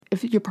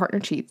if your partner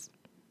cheats,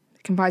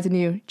 confides in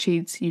you,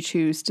 cheats, you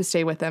choose to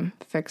stay with them,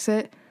 fix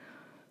it,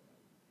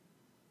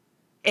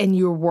 and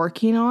you're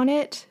working on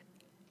it,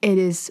 it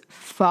is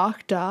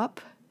fucked up,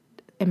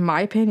 in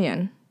my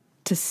opinion,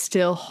 to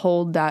still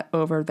hold that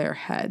over their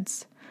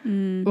heads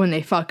when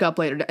they fuck up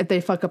later. If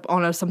they fuck up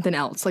on something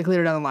else, like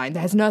later down the line,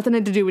 that has nothing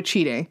to do with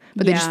cheating,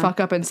 but they just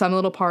fuck up in some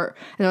little part,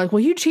 and they're like, well,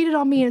 you cheated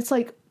on me. And it's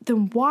like,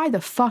 then why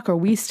the fuck are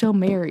we still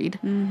married?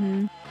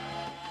 Mm-hmm.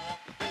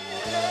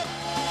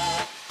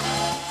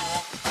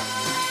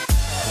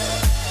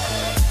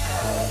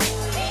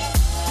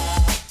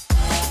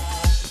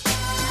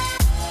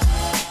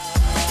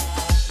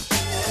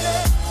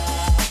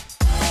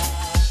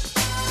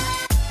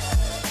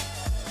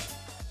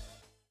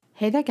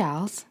 Hey there,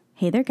 gals.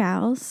 Hey there,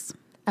 gals.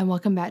 And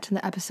welcome back to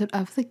the episode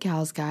of The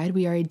Gals Guide.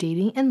 We are a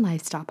dating and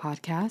lifestyle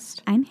podcast.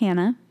 I'm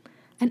Hannah.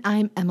 And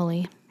I'm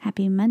Emily.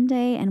 Happy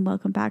Monday, and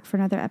welcome back for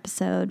another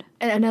episode.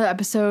 And another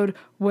episode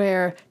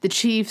where the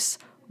Chiefs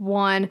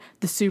won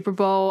the Super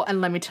Bowl.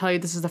 And let me tell you,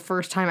 this is the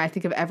first time I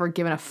think I've ever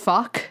given a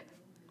fuck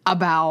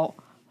about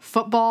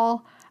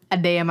football a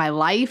day in my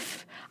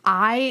life.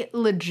 I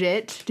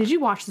legit... Did you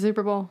watch the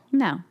Super Bowl?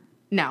 No.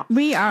 No.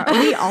 We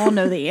all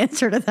know the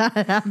answer to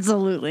that.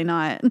 Absolutely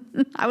not.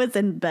 I was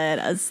in bed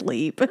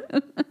asleep.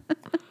 At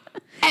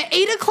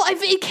 8 o'clock.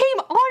 It came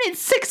on at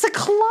 6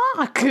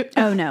 o'clock.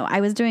 Oh, no. I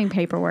was doing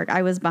paperwork.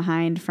 I was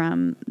behind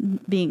from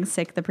being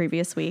sick the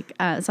previous week.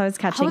 So I was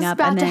catching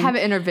up. I was about to have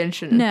an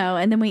intervention. No,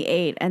 and then we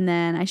ate, and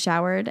then I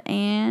showered,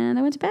 and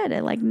I went to bed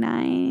at like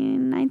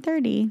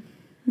 9:30.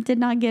 Did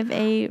not give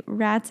a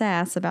rat's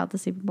ass about the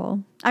Super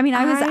Bowl. I mean,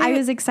 I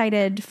was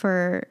excited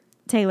for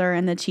Taylor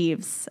and the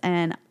Chiefs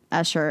and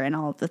Usher and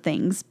all of the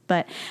things,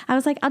 but I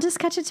was like, I'll just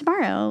catch it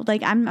tomorrow.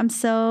 Like I'm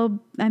so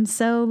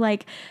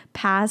like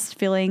past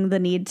feeling the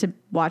need to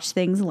watch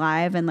things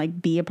live and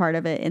like be a part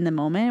of it in the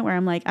moment, where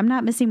I'm like, I'm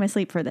not missing my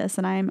sleep for this,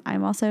 and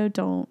I'm also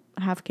don't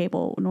have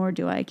cable, nor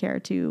do I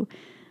care to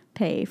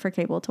pay for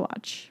cable to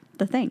watch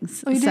the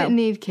things. Well, you didn't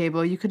need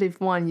cable. You could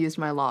have, one, used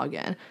my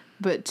login,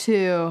 but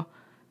two,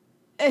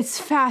 it's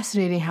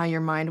fascinating how your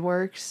mind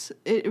works.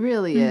 It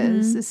really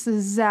is. It's the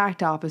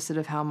exact opposite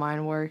of how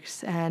mine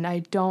works, and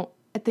I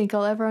think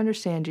I'll ever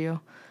understand you.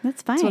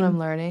 That's fine. That's what I'm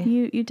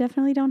learning. You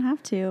definitely don't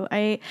have to.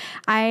 I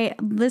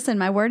listen,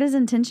 my word is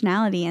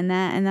intentionality, and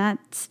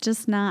that's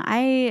just not,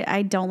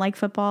 I don't like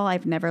football.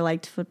 I've never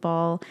liked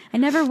football. I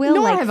never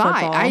will like football. Nor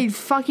have I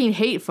fucking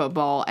hate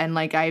football, and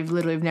like I've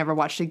literally never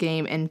watched a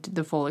game in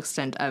the full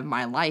extent of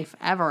my life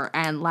ever.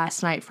 And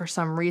last night, for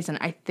some reason,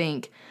 I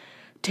think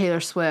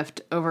Taylor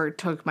Swift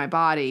overtook my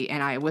body,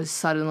 and I was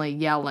suddenly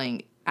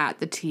yelling at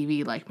the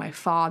TV like my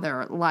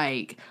father,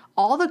 like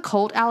all the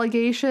cult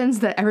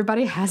allegations that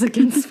everybody has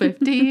against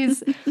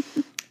Swifties.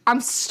 I'm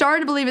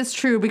starting to believe it's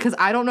true, because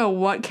I don't know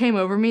what came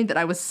over me that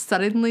I was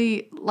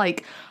suddenly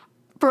like,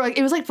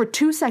 it was like for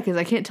 2 seconds.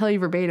 I can't tell you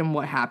verbatim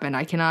what happened.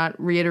 I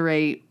cannot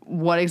reiterate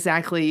what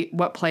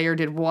player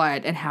did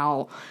what and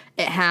how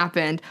it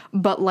happened.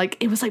 But like,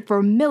 it was like for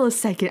a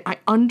millisecond, I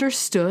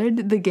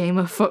understood the game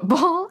of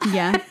football.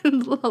 Yeah.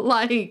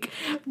 Like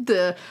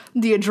the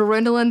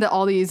adrenaline that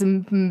all these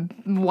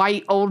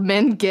white old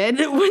men get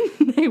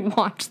when they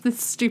watch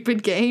this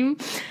stupid game.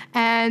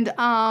 And,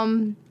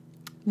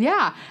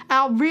 yeah,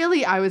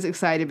 I was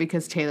excited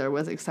because Taylor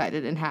was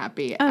excited and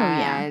happy. Oh,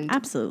 yeah,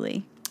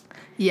 absolutely.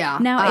 Yeah.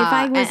 Now,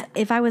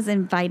 if I was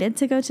invited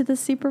to go to the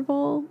Super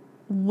Bowl,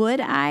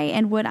 would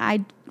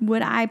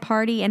I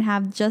party and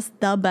have just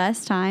the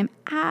best time?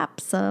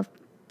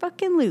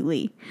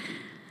 Abso-fucking-lutely.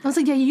 I was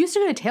like, yeah, you used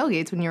to go to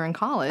tailgates when you were in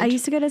college. I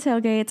used to go to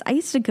tailgates. I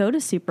used to go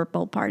to Super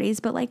Bowl parties,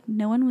 but like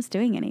no one was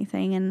doing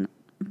anything, and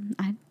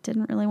I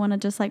didn't really want to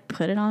just like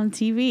put it on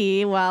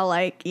TV while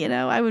like,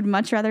 I would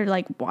much rather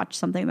like watch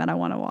something that I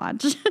want to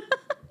watch.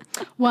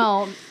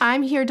 Well,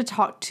 I'm here to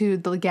talk to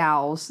the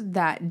gals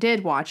that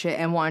did watch it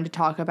and wanted to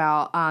talk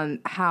about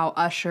how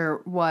Usher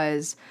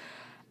was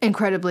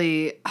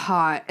incredibly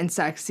hot and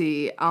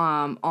sexy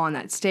on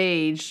that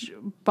stage,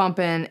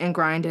 bumping and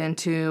grinding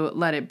to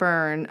Let It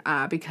Burn,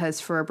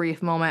 because for a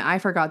brief moment I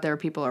forgot there were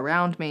people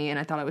around me, and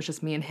I thought it was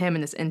just me and him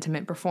in this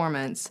intimate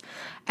performance,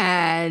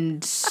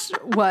 and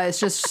was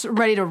just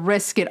ready to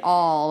risk it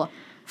all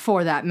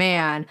for that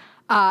man.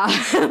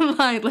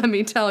 Like, let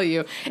me tell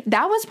you,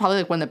 that was probably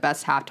like one of the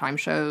best halftime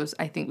shows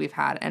I think we've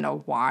had in a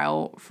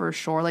while, for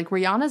sure. Like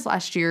Rihanna's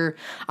last year,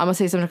 I'm gonna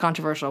say something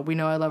controversial. We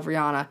know I love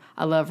Rihanna.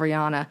 I love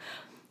Rihanna.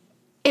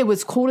 It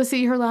was cool to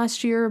see her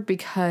last year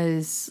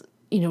because,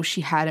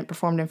 she hadn't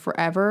performed in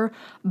forever.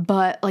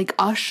 But like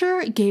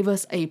Usher gave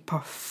us a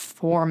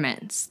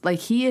performance. Like,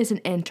 he is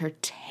an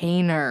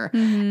entertainer.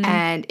 Mm-hmm.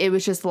 And it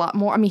was just a lot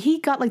more. I mean, he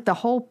got like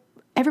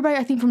everybody,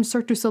 I think, from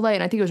Cirque du Soleil,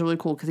 and I think it was really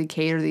cool because he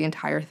catered the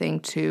entire thing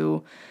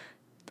to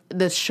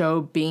the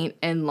show being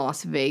in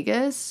Las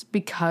Vegas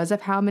because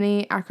of how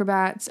many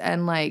acrobats,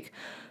 and like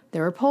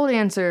there were pole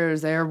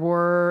dancers, there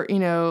were,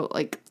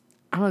 like,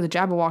 I don't know, the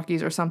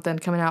Jabberwockies or something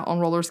coming out on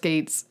roller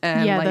skates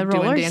and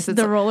doing dances.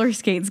 The roller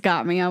skates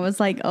got me. I was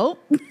like, oh.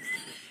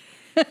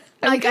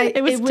 Like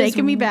it was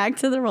taking me back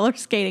to the roller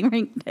skating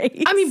rink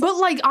days. I mean, but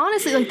like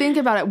honestly, like think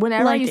about it.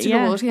 Whenever I used to go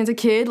roller skating as a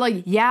kid,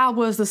 like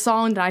was the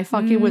song that I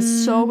fucking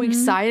was so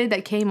excited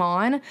that came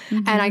on,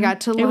 and I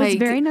got to like. It was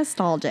very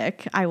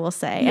nostalgic, I will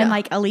say. And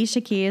like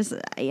Alicia Keys,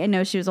 I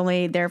know she was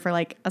only there for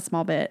like a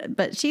small bit,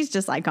 but she's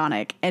just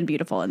iconic and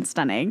beautiful and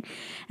stunning,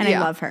 and I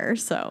love her.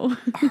 So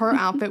her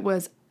outfit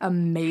was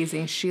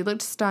amazing. She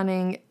looked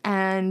stunning,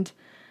 and.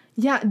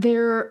 Yeah,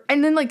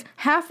 and then like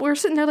we're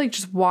sitting there like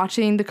just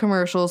watching the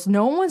commercials.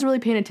 No one's really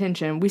paying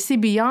attention. We see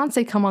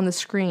Beyonce come on the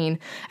screen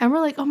and we're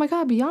like, oh my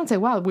God, Beyonce.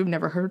 Wow, we've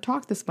never heard her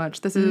talk this much.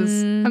 This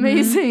is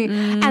amazing.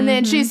 And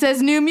then she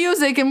says new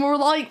music and we're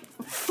like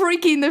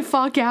freaking the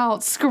fuck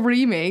out,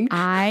 screaming.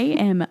 I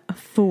am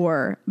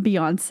for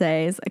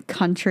Beyonce's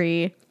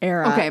country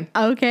era.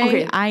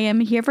 Okay. I am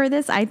here for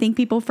this. I think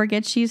people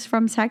forget she's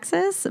from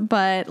Texas,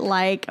 but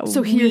like,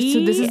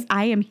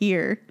 I am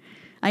here.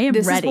 I am ready.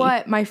 This is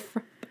what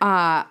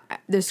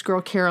this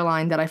girl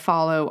Caroline that I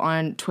follow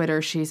on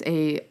Twitter, she's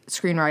a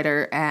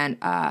screenwriter and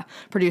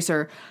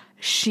producer.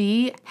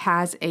 She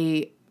has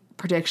a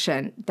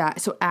prediction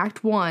that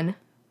Act 1,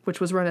 which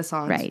was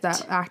Renaissance,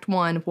 that Act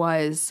 1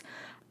 was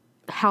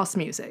house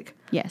music.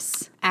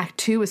 Yes. Act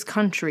 2 is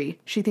country.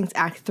 She thinks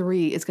Act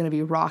 3 is going to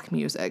be rock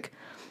music.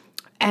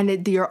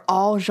 And they're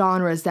all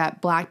genres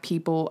that Black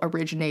people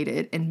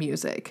originated in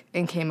music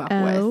and came up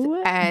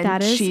with. And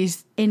that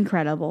is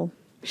incredible.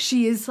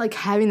 She is like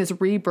having this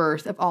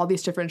rebirth of all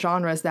these different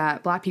genres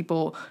that Black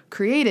people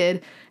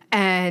created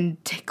and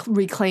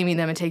reclaiming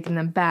them and taking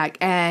them back.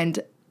 And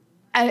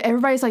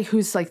everybody's like,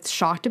 who's like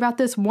shocked about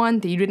this? One,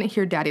 that you didn't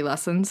hear Daddy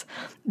Lessons.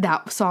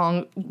 That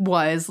song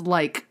was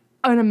like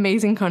an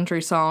amazing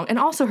country song. And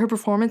also her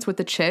performance with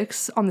the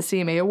Chicks on the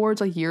CMA Awards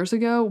like years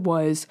ago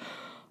was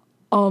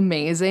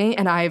amazing.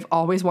 And I've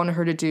always wanted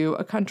her to do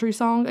a country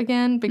song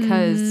again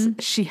because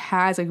she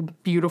has a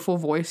beautiful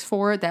voice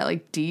for it, that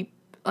like deep,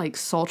 like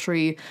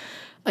sultry,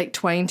 like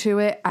twang to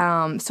it.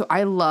 So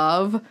I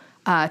love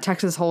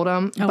Texas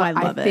Hold'em. Oh, I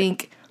love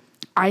it.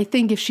 I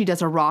think if she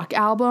does a rock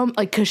album,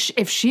 like, cause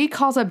if she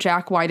calls up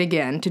Jack White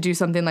again to do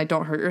something like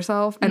Don't Hurt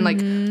Yourself and like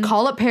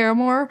call up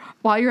Paramore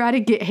while you're at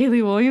it, get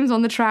Haley Williams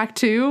on the track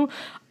too,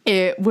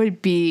 it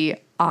would be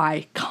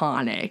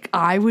iconic.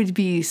 I would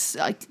be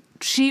like,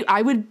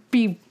 I would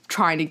be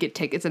trying to get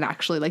tickets and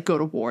actually like go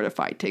to war to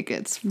fight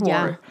tickets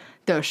for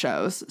those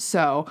shows.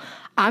 So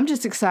I'm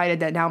just excited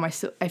that now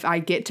if I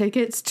get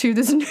tickets to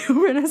this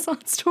new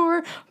Renaissance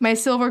tour, my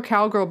silver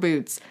cowgirl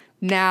boots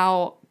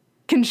now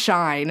can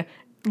shine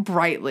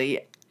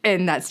brightly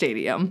in that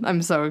stadium.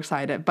 I'm so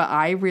excited. But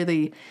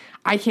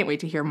I can't wait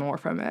to hear more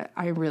from it.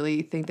 I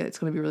really think that it's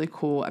going to be really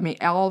cool. I mean,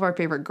 all of our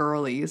favorite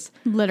girlies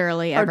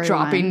literally are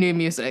dropping new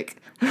music.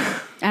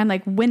 I'm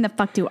like, when the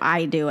fuck do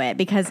I do it?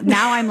 Because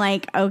now I'm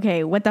like,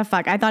 okay, what the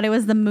fuck? I thought it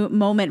was the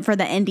moment for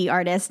the indie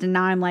artist. And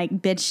now I'm like,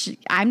 bitch,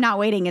 I'm not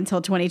waiting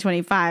until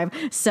 2025.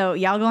 So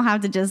y'all gonna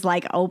have to just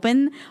like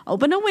open a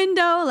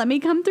window. Let me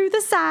come through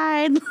the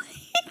side.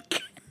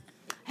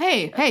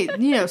 Hey,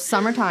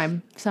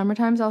 summertime.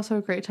 Summertime's also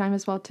a great time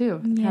as well, too.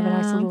 Yeah. Have a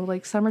nice little,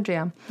 like, summer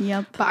jam.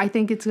 Yep. But I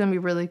think it's going to be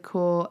really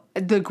cool.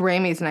 The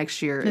Grammys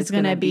next year is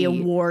going to be a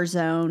war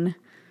zone.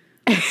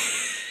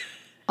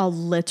 A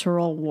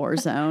literal war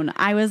zone.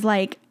 I was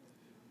like,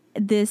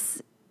 this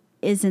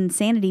is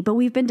insanity, but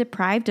we've been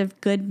deprived of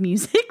good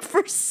music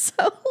for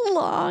so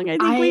long. I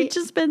think we've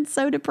just been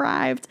so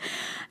deprived.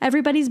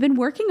 Everybody's been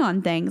working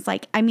on things.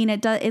 Like, I mean,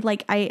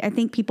 I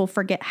think people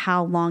forget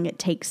how long it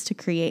takes to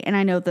create. And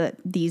I know that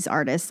these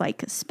artists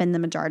like spend the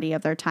majority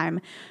of their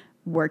time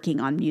working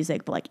on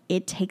music, but like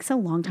it takes a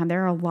long time.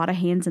 There are a lot of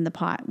hands in the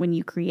pot when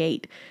you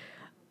create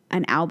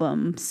an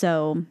album.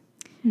 So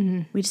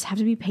we just have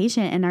to be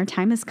patient, and our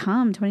time has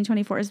come.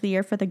 2024 is the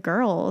year for the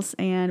girls,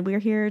 and we're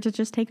here to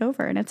just take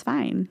over, and it's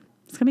fine.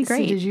 It's gonna be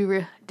great.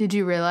 So did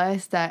you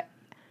realize that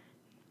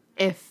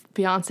if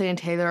Beyonce and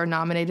Taylor are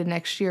nominated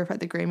next year at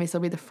the Grammys, it'll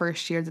be the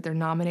first year that they're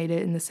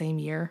nominated in the same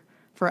year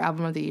for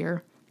Album of the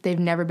Year? They've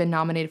never been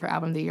nominated for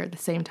Album of the Year at the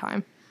same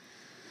time.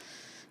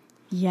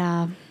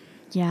 Yeah.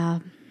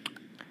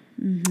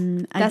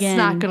 Mm-hmm. That's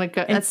not gonna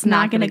go. That's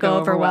not gonna go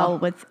over well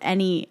with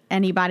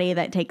anybody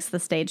that takes the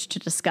stage to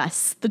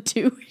discuss the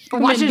two.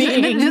 Watch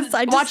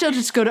it'll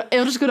just go to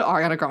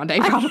Ariana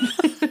Grande probably.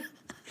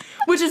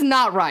 Which is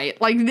not right.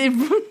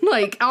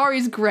 Like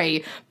Ari's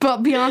great,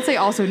 but Beyonce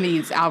also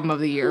needs Album of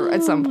the Year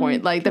at some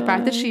point. Like the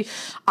fact that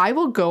I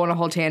will go on a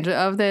whole tangent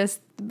of this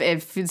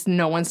if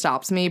no one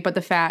stops me, but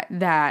the fact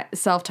that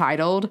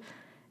Self-Titled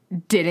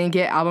didn't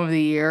get Album of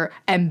the Year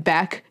and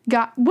Beck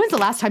got. When's the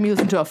last time you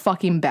listened to a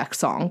fucking Beck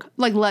song?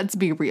 Like, let's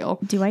be real.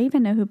 Do I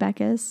even know who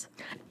Beck is?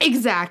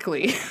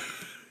 Exactly.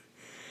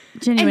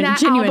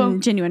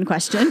 Genuine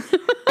question.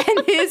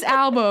 And his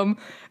album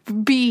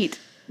beat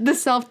the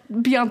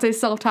Beyonce's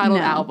self-titled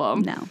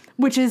album. No.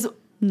 Which is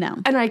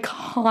an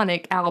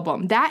iconic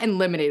album. That and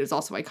Lemonade is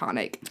also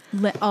iconic.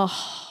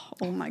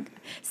 Oh my God.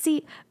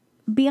 See,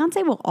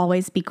 Beyonce will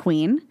always be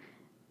queen.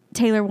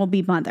 Taylor will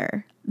be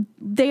mother.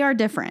 They are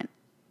different.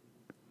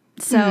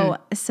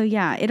 So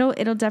yeah,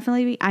 it'll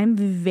definitely be. I'm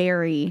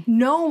very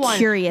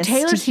curious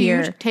Taylor's to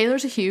hear. huge.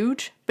 Taylor's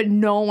huge, but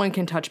no one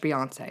can touch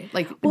Beyonce.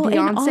 Like Well, and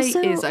Beyonce also,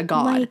 is a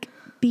god. Like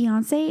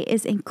Beyonce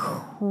is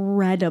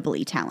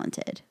incredibly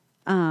talented.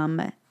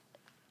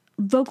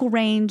 Vocal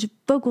range,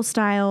 vocal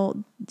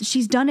style.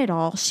 She's done it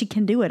all. She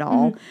can do it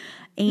all.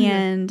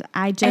 And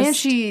and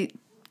she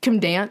can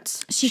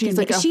dance. She's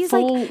like a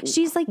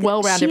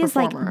well-rounded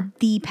performer. Like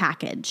the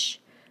package.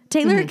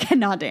 Taylor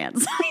cannot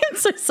dance. I'm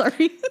so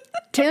sorry.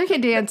 Taylor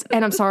can dance,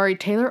 and I'm sorry,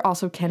 Taylor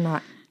also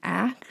cannot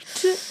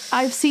act.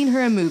 I've seen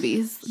her in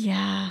movies.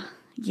 Yeah.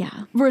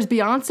 Whereas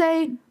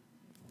Beyonce,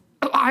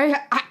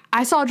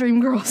 I saw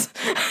Dreamgirls.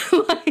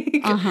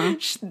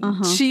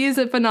 She is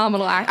a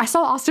phenomenal actor. I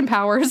saw Austin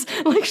Powers.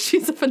 Like,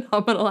 she's a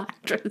phenomenal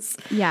actress.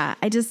 Yeah,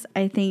 I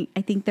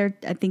think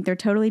they're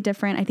totally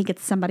different. I think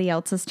it's somebody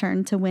else's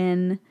turn to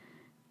win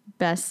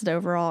best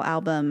overall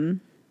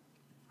album.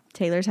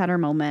 Taylor's had her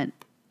moment.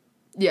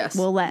 Yes.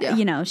 We'll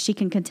let she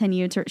can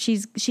continue to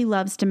she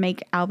loves to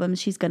make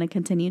albums. She's going to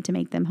continue to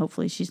make them.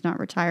 Hopefully she's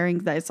not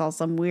retiring. I saw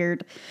some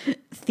weird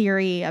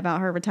theory about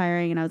her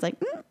retiring and I was like,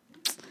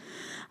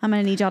 I'm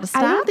going to need y'all to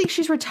stop. I don't think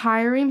she's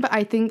retiring, but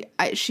I think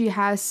she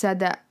has said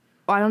that.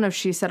 Well, I don't know if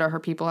she said or her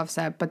people have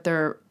said, but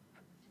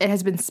it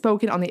has been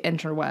spoken on the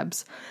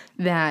interwebs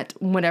that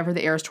whenever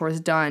the Eras Tour is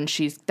done,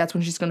 that's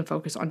when she's going to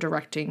focus on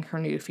directing her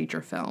new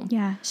feature film.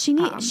 Yeah, she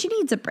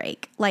needs a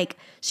break. Like,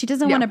 she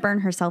doesn't want to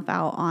burn herself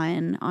out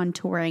on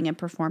touring and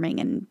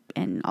performing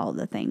and all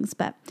the things.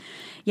 But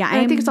yeah,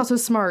 I think it's also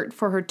smart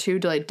for her too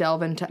to like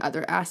delve into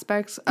other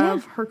aspects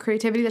of her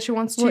creativity that she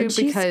wants to.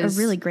 She's because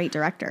a really great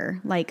director.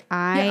 Like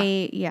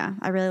I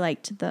really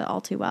liked the All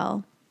Too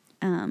Well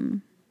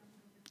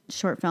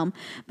short film,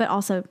 but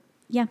also.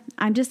 Yeah,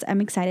 I'm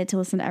excited to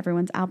listen to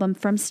everyone's album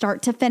from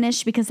start to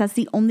finish because that's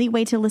the only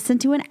way to listen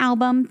to an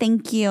album.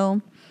 Thank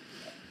you.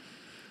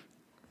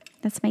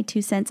 That's my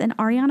 2 cents. And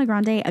Ariana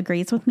Grande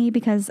agrees with me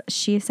because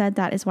she said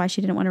that is why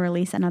she didn't want to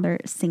release another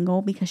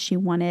single because she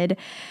wanted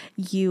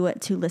you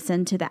to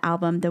listen to the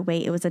album the way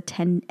it was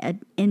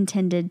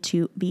intended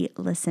to be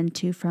listened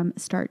to from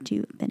start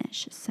to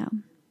finish. So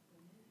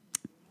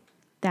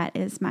that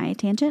is my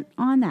tangent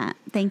on that.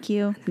 Thank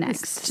you.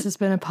 Next. This has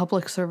been a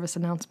public service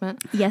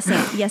announcement. Yes,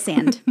 and. Yes,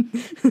 and.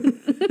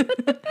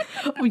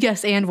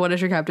 Yes, and what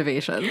is your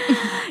captivation?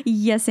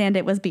 Yes, and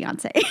it was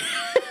Beyonce.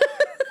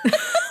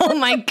 Oh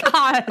my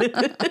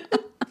God.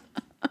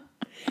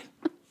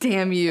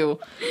 Damn you.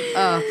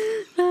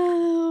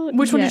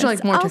 Which one did you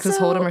like more, Texas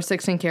Hold'em or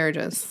 16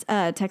 Carriages?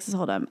 Texas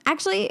Hold'em.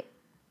 Actually,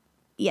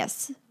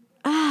 yes.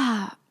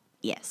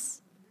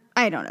 Yes.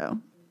 I don't know.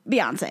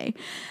 Beyonce.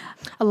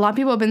 A lot of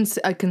people have been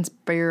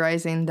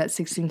conspiring that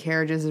 16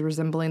 Carriages is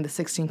resembling the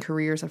 16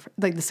 careers of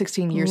the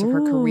 16 years of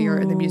her career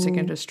in the music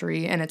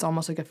industry, and it's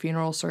almost like a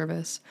funeral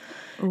service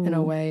in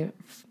a way.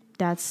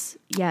 That's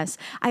yes.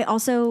 I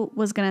also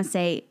was gonna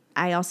say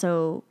I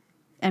also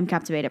am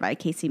captivated by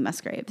Casey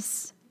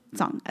Musgraves'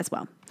 song as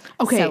well.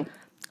 Okay. So,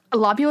 a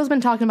lot of people have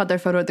been talking about their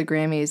photo at the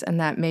Grammys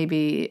and that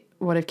maybe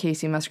what if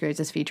Casey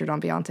Musgraves is featured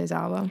on Beyonce's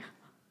album?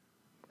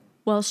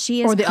 Well,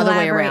 she is or the other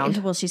way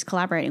around. Well, she's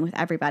collaborating with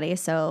everybody,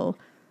 so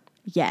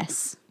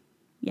yes.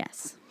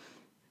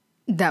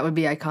 That would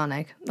be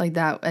iconic. Like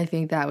that, I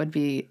think that would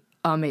be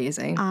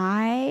amazing.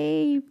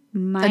 I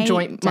might a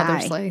joint die. mother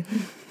slay.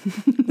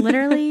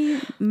 Literally,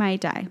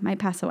 might die, might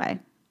pass away.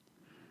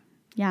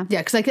 Yeah,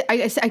 because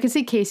I could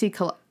see Casey.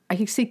 I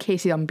could see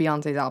Casey on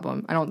Beyonce's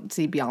album. I don't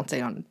see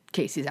Beyonce on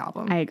Casey's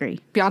album. I agree.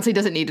 Beyonce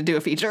doesn't need to do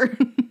a feature.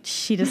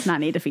 She does not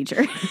need a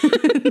feature.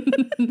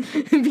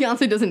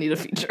 Beyonce doesn't need a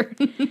feature.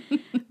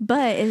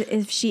 But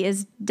if she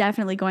is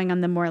definitely going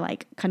on the more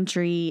like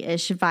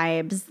country-ish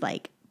vibes,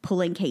 like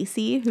pulling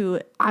Casey, who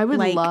I would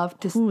love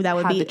to that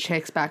would have be the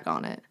chicks back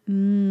on it.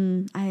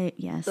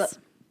 Yes.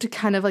 To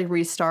kind of like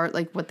restart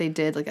like what they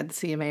did like at the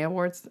CMA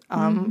Awards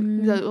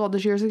all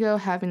those years ago,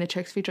 having the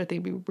chicks feature I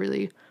think would be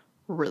really,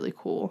 really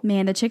cool.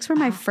 Man, the chicks were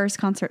my first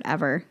concert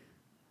ever.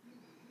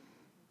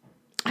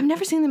 I've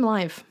never seen them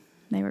live.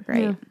 They were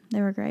great. Yeah.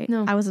 They were great.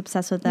 No. I was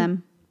obsessed with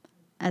them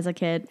as a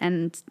kid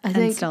and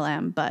still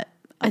am, but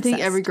obsessed. I think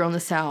every girl in the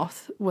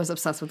South was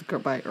obsessed with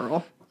Goodbye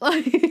Earl.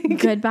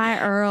 Goodbye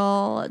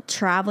Earl,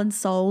 Traveling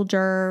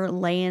Soldier,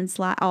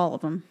 Landslide, all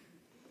of them.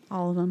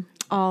 All of them.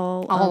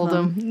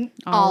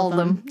 All of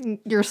them.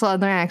 Your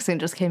Southern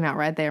accent just came out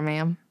right there,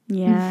 ma'am.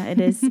 Yeah, it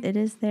is. It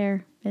is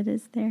there. It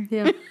is there.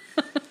 Yeah.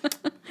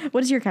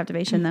 What is your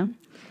captivation, though?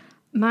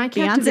 My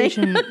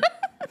captivation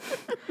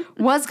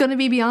was going to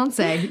be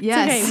Beyonce.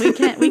 Yes. It's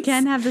okay. We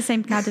can have the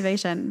same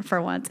captivation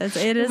for once.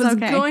 It is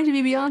okay. Going to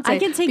be Beyonce. I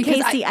can take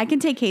Casey. I can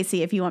take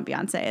Casey if you want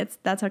Beyonce.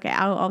 That's okay.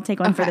 I'll take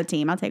one for the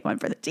team. I'll take one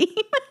for the team.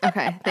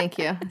 Okay. Thank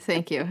you.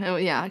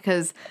 Yeah,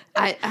 because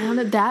I don't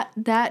know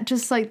that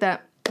just like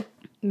that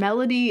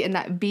melody and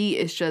that beat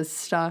is just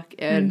stuck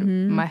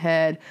in my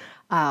head.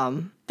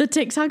 The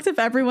TikToks of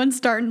everyone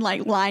starting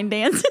like line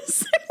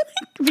dances.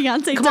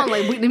 Beyonce. Come on,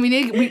 like we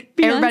need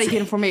everybody get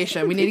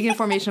information. We need to get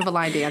information of a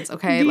line dance,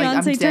 okay? Beyonce like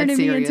I'm dead turning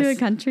serious. me into a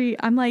country.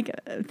 I'm like,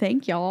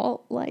 thank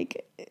y'all.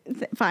 Like,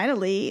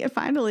 finally,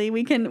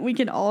 we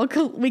can all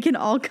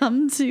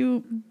come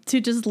to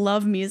just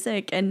love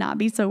music and not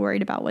be so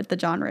worried about what the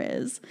genre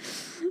is.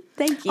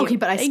 Thank you. Okay,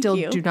 but I still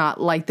do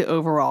not like the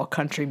overall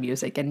country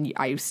music, and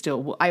I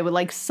would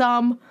like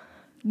some.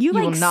 You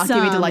will not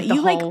give me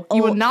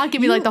you will not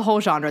give me like the whole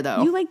genre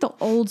though. You like the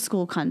old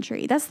school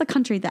country. That's the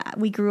country that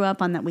we grew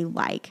up on that we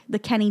like. The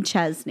Kenny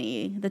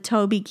Chesney, the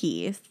Toby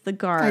Keith, the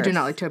Garth. I do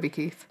not like Toby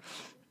Keith.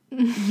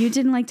 You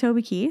didn't like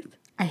Toby Keith?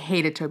 I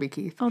hated Toby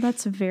Keith. Oh,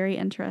 that's very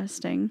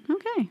interesting.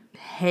 Okay.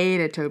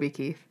 Hated Toby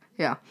Keith.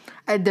 Yeah.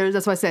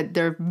 That's why I said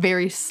they're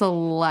very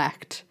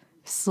select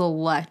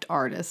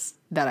artists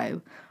that I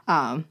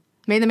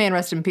may the man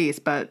rest in peace,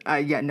 but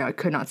I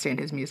could not stand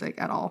his music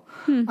at all.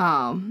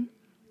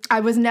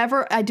 I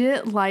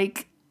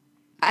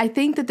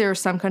think that there are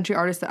some country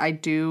artists that I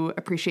do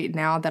appreciate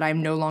now that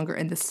I'm no longer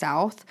in the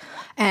South.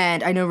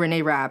 And I know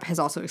Renee Rapp has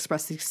also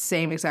expressed the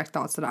same exact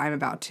thoughts that I'm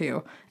about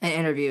to in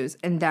interviews.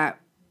 And that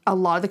a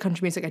lot of the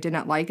country music I did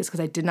not like is because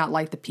I did not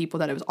like the people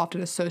that it was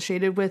often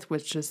associated with,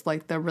 which is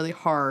like the really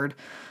hard,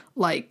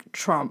 like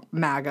Trump,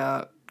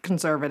 MAGA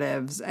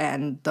conservatives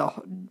and the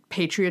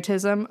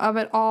patriotism of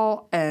it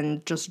all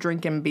and just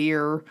drinking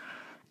beer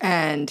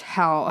and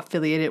how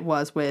affiliated it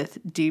was with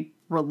deep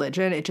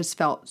religion. It just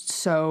felt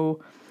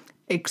so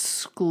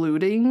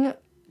excluding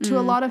to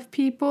a lot of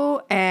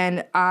people,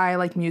 and I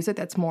like music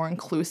that's more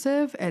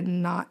inclusive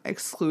and not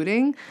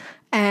excluding,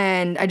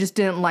 and I just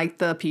didn't like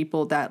the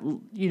people that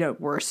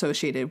were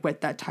associated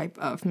with that type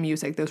of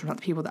music. Those were not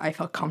the people that I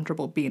felt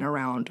comfortable being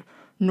around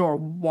nor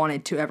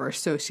wanted to ever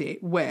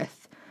associate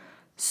with.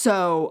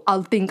 So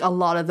I think a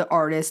lot of the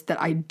artists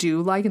that I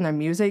do like in their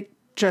music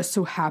just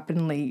so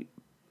happenly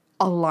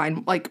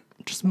align like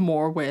just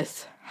more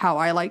with how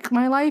I like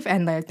my life,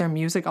 and their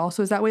music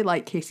also is that way,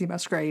 like Casey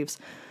Musgraves,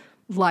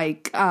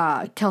 like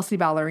Kelsey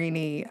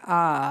Ballerini,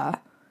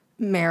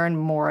 Maren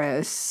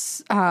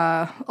Morris,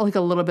 like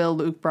a little bit of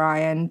Luke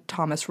Bryan,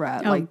 Thomas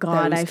Rhett. Oh, like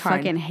God, I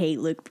fucking hate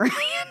Luke Bryan.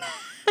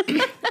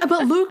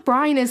 But Luke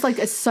Bryan is like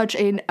such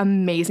an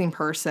amazing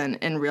person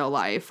in real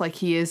life. Like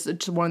he is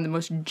just one of the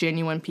most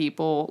genuine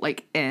people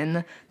like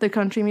in the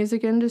country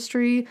music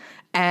industry,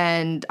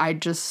 and I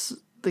just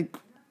like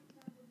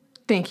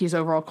think he's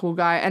overall a cool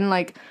guy. And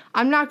like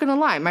I'm not gonna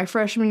lie, my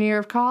freshman year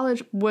of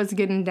college was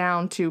getting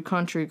down to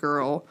Country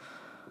Girl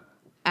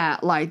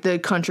at like the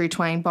Country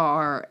Twang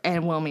Bar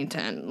in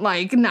Wilmington.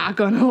 Like, not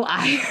gonna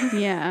lie.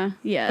 Yeah,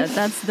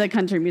 that's the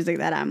country music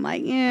that I'm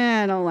like,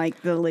 I don't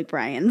like the Luke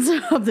Bryans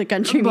of the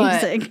country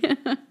music.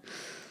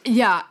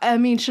 Yeah, I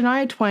mean,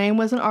 Shania Twain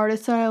was an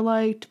artist that I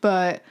liked,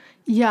 but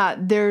yeah,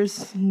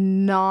 there's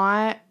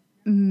not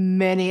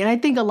many. And I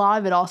think a lot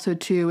of it also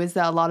too is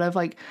that a lot of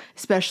like,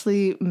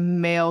 especially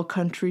male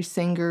country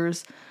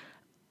singers,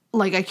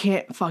 like I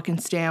can't fucking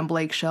stand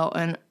Blake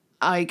Shelton.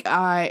 Like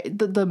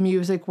the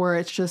music where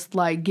it's just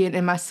like getting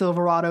in my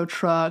Silverado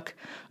truck,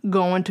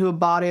 going to a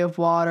body of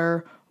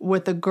water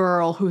with a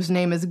girl whose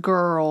name is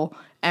Girl,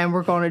 and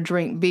we're going to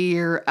drink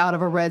beer out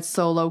of a red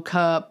Solo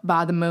cup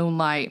by the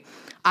moonlight.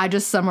 I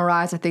just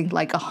summarized, I think,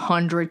 like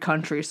 100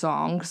 country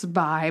songs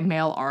by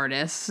male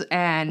artists,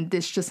 and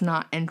it's just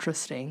not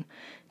interesting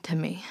to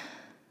me.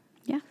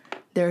 Yeah.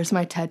 There's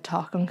my TED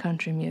Talk on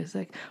country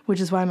music, which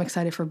is why I'm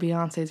excited for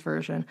Beyonce's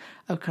version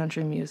of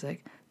country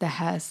music that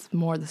has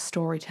more of the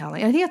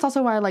storytelling. And I think that's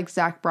also why I like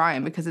Zach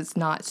Bryan, because it's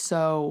not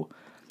so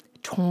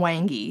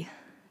twangy.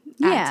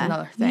 That's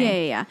another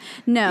thing. Yeah.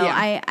 No,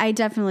 yeah. I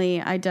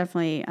definitely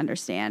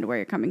understand where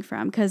you're coming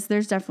from, because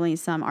there's definitely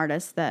some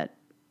artists that,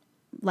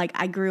 like,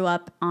 I grew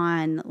up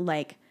on,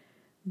 like,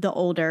 the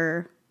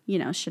older,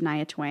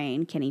 Shania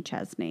Twain, Kenny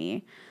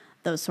Chesney,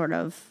 those sort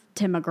of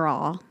Tim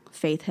McGraw,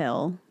 Faith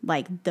Hill,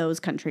 like those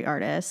country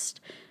artists,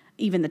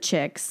 even the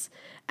Chicks.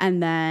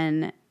 And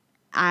then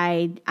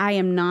I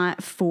am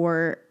not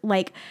for,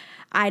 like,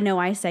 I know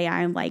I say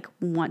I like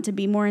want to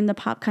be more in the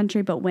pop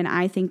country, but when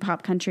I think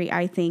pop country,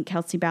 I think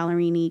Kelsey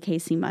Ballerini,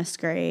 Casey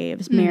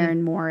Musgraves,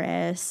 Maren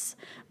Morris,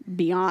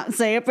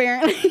 Beyonce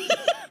apparently.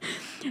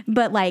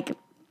 But like,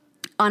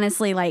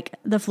 honestly, like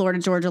the Florida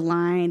Georgia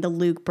Line, the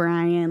Luke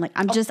Bryan, like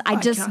I just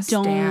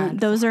don't,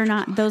 those are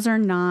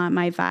not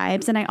my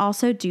vibes. And I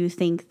also do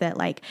think that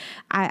like,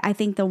 I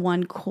think the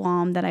one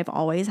qualm that I've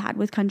always had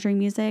with country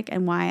music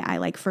and why I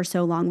like for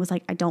so long was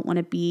like, I don't want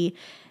to be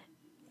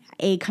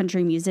a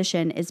country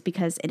musician is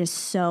because it is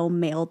so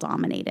male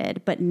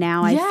dominated. But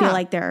now I feel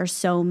like there are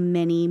so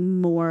many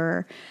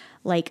more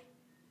like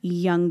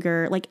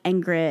younger, like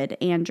Ingrid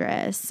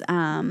Andress,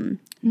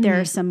 there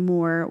are some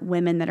more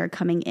women that are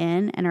coming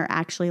in and are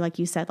actually, like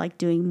you said, like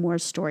doing more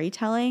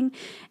storytelling.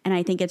 And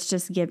I think it's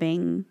just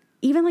giving,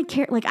 even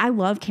like I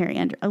loved Carrie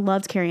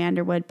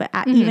Underwood, but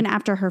even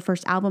after her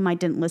first album, I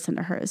didn't listen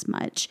to her as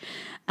much.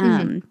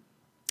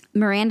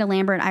 Miranda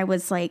Lambert, I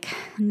was like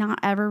not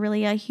ever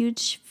really a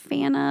huge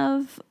fan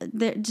of.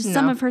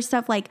 Some of her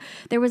stuff, like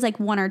there was like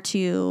one or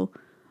two,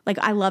 like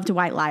I loved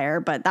White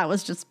Liar, but that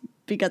was just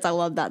because I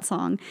love that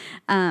song.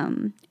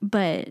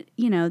 But,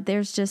 you know,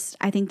 there's just,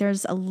 I think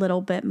there's a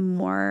little bit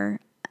more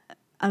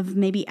of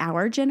maybe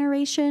our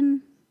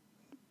generation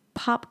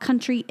pop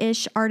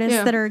country-ish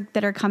artists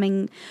that are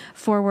coming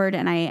forward,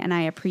 and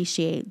I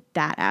appreciate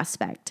that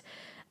aspect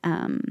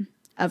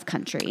of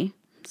country.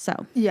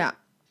 So yeah,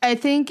 I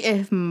think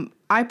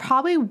I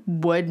probably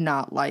would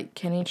not like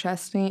Kenny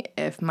Chesney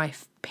if my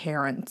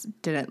parents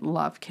didn't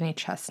love Kenny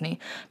Chesney,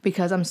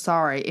 because I'm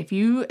sorry, if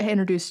you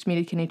introduced me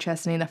to Kenny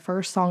Chesney, the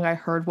first song I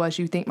heard was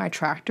 "You Think My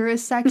Tractor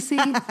Is Sexy."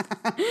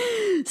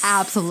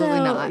 Absolutely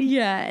not.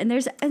 Yeah, and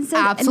there's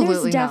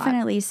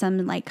definitely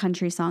some like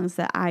country songs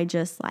that I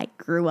just like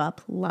grew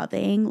up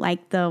loving,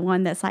 like the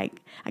one that's like,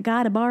 I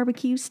got a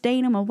barbecue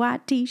stain on my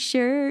white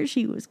t-shirt,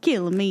 she was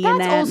killing me in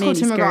that old school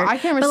Tim McGraw.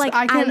 miniskirt.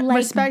 I can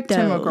respect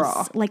Tim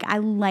McGraw. Like I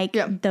like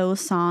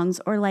those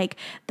songs, or like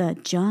the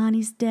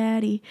Johnny's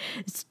Daddy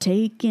is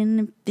taking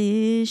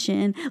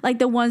fishing, like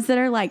the ones that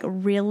are like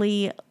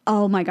really,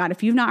 oh my god,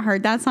 if you've not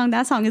heard that song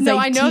is no,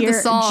 I know the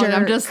song.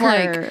 I'm just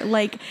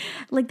like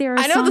there are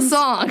I know the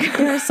song.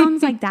 There are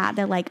songs like that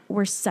like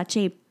were such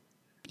a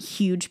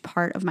huge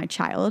part of my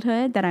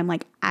childhood that I'm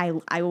like,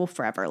 I will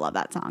forever love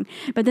that song.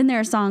 But then there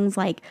are songs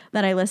like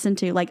that I listen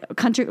to, like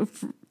Country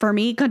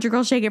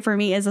Girl Shake It For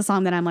Me is a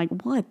song that I'm like,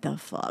 what the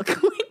fuck?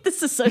 Like,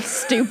 this is so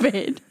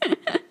stupid.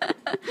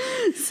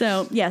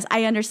 So yes,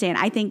 I understand.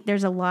 I think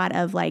there's a lot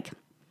of like,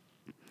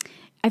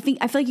 I feel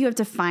like you have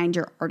to find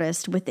your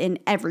artist within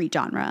every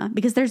genre,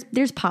 because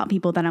there's pop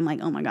people that I'm like,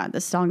 oh my god,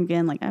 this song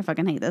again, like I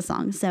fucking hate this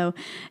song. So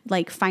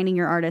like finding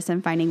your artist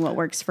and finding what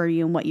works for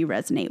you and what you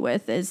resonate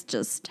with is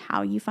just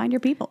how you find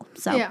your people.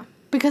 So yeah,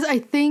 because I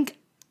think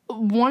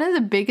one of the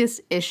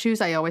biggest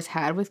issues I always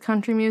had with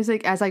country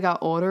music as I got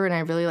older and I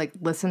really like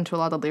listened to a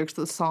lot of the lyrics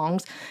of the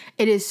songs,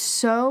 it is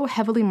so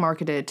heavily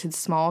marketed to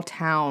small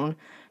town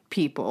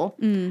people,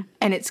 and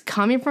it's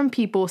coming from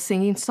people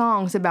singing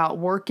songs about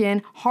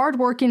hard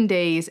working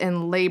days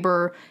and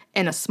labor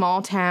in a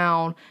small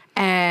town,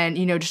 and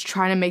you know, just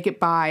trying to make it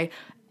by,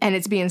 and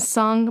it's being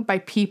sung by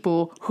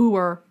people who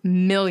are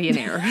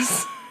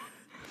millionaires.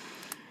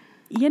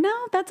 You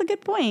know, that's a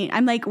good point.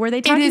 I'm like, were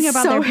they talking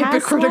about their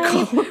past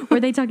life? Were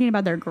they talking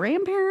about their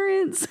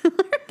grandparents?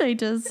 They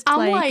just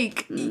I'm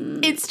like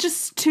it's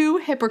just too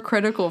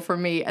hypocritical for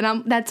me,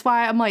 and that's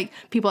why I'm like,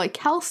 people like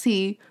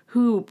Kelsey,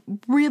 who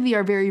really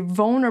are very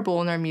vulnerable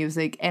in their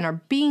music and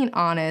are being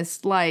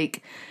honest,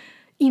 like,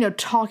 you know,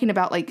 talking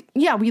about like,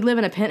 yeah, we live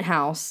in a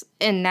penthouse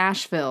in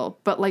Nashville,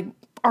 but like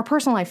our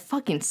personal life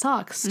fucking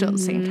sucks still at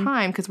the same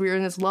time because we're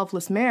in this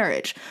loveless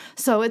marriage.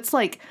 So it's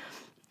like,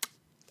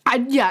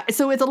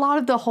 so it's a lot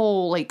of the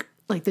whole like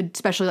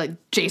especially like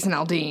Jason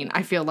Aldean,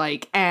 I feel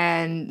like,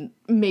 and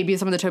maybe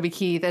some of the Toby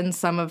Keith and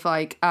some of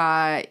like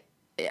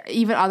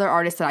even other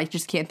artists that I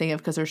just can't think of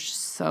because there's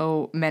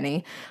so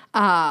many,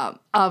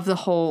 of the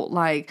whole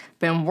like,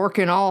 been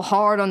working all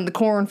hard on the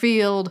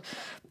cornfield,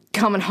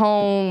 coming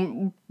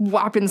home,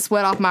 wiping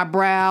sweat off my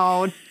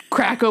brow,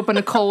 crack open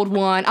a cold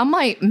one. I'm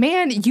like,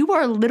 man, you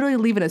are literally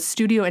leaving a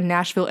studio in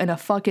Nashville in a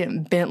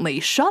fucking Bentley.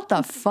 Shut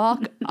the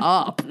fuck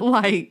up.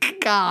 Like,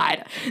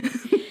 God.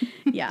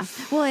 Yeah.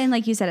 Well, and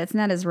like you said, it's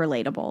not as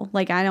relatable.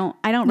 Like I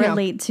don't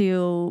relate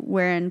to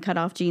wearing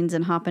cutoff jeans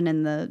and hopping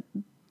in the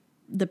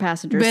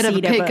passenger seat of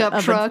a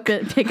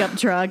pickup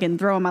truck and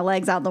throwing my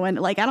legs out the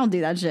window. Like I don't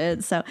do that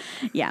shit. So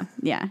yeah.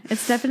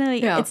 It's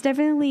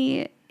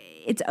definitely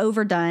it's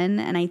overdone,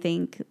 and I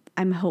think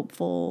I'm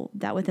hopeful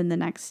that within the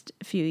next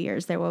few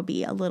years there will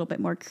be a little bit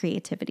more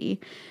creativity.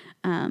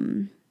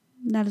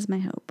 That is my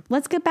hope.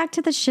 Let's get back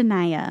to the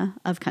Shania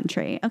of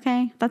country,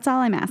 okay? That's all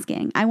I'm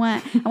asking. I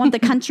want the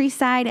country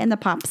side and the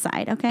pop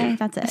side, okay?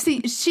 That's it.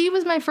 See, she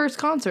was my first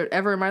concert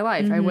ever in my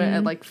life. I went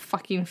at like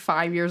fucking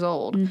 5 years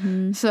old.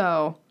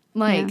 So,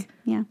 like,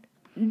 yeah.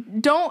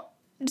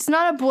 It's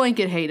not a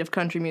blanket hate of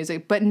country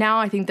music, but now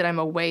I think that I'm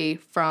away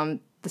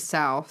from the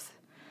South,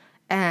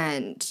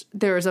 and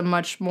there is a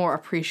much more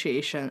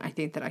appreciation, I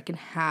think, that I can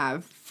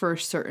have for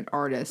certain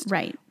artists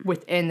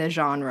within the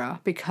genre,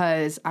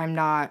 because I'm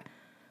not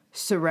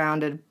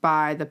surrounded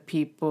by the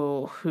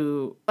people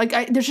who, like,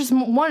 there's just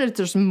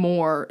there's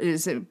more,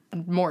 is a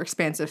more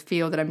expansive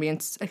field that I'm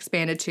being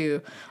expanded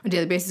to on a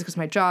daily basis because of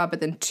my job, but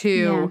then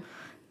two,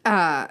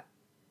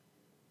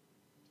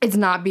 it's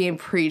not being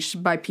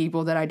preached by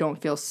people that I don't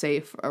feel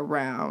safe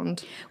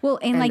around. Well,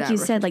 and like you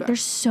said, like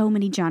there's so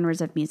many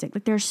genres of music.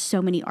 Like there's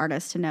so many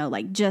artists to know.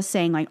 Like just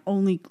saying like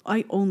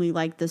I only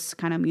like this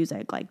kind of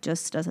music, like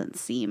just doesn't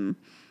seem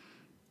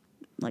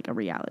like a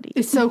reality.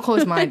 It's so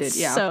close-minded.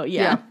 Yeah. So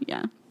yeah.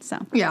 So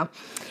yeah.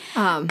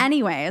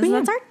 Anyways,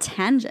 that's our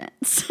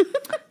tangents.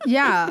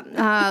 Yeah.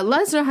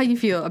 Let us know how you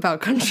feel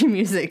about country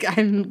music.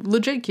 I'm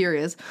legit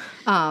curious.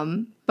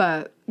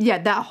 But yeah,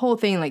 that whole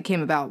thing like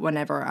came about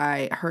whenever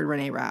I heard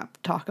Renee Rapp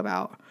talk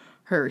about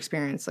her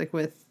experience like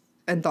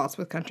and thoughts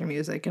with country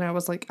music, and I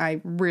was like, I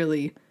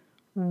really,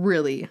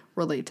 really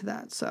relate to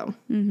that. So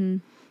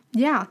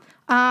yeah.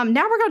 Now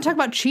we're going to talk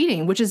about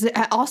cheating, which is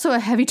also a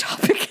heavy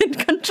topic in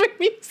country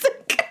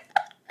music.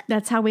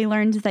 That's how we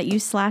learned that you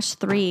slashed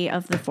 3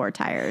 of the 4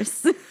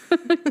 tires.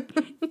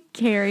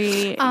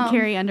 Carrie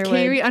Underwood.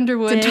 Carrie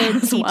Underwood did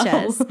does teach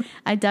well. us.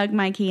 I dug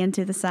my key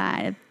into the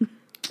side.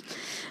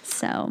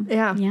 So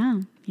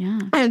yeah.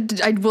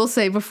 And I will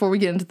say, before we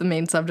get into the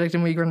main subject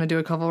and we're going to do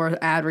a couple of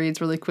ad reads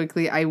really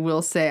quickly, I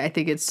will say I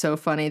think it's so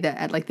funny that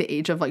at like the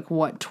age of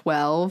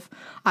 12,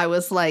 I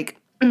was like,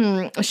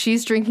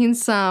 she's drinking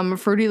some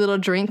fruity little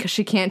drink because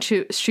she can't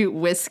shoot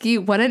whiskey.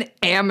 What an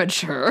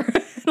amateur.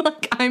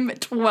 Like, I'm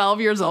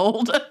 12 years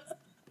old.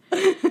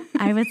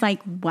 I was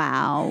like,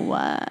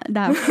 wow,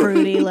 that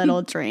fruity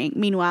little drink.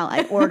 Meanwhile,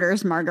 I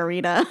orders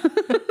margarita.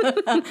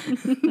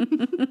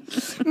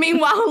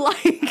 Meanwhile,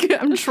 like,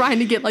 I'm trying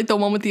to get like the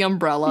one with the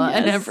umbrella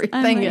and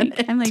everything.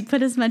 I'm like,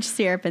 put as much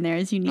syrup in there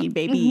as you need,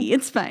 baby.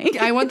 It's fine.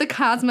 I want the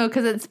Cosmo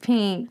because it's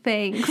pink.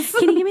 Thanks.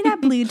 Can you give me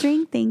that blue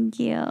drink? Thank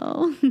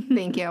you.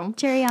 Thank you.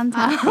 Cherry on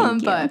top.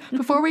 Thank you. But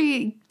before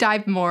we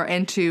dive more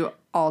into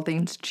all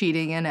things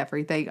cheating and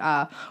everything,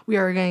 we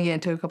are going to get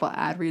into a couple of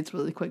ad reads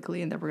really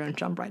quickly, and then we're going to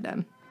jump right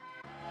in.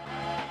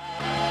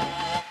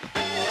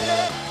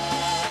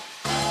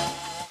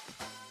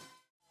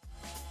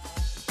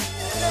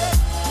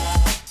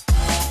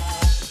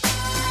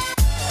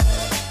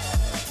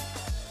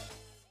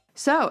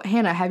 So,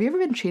 Hannah, have you ever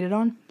been cheated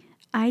on?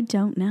 I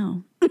don't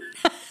know.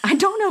 I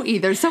don't know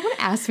either. Someone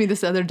asked me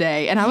this the other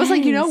day, and I was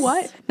like, you know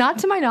what? Not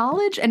to my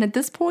knowledge, and at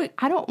this point,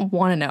 I don't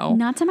want to know.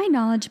 Not to my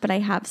knowledge, but I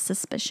have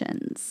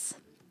suspicions.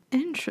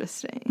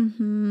 Interesting.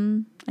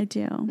 Mm-hmm. I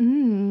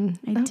do.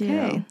 I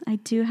do. I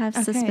do have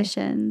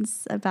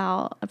suspicions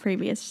about a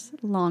previous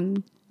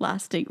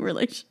long-lasting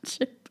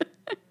relationship.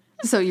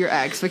 So your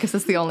ex, because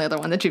it's the only other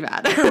one that you've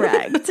had.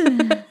 Correct.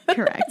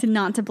 Correct.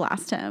 Not to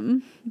blast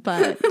him,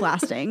 but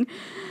blasting.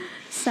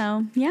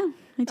 So, yeah.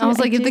 I was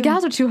like, if the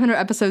gals are 200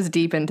 episodes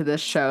deep into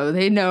this show,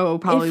 they know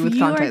probably with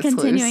context clues. If you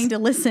are continuing to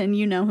listen,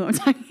 you know who I'm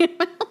talking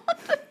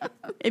about.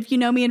 If you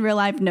know me in real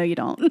life, no, you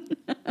don't.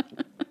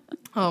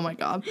 Oh, my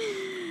God.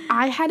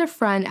 I had a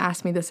friend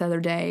ask me this other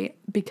day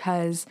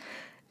because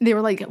they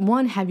were like,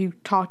 one, have you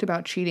talked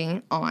about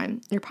cheating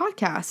on your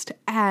podcast?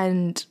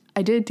 And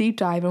I did a deep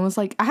dive and was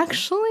like,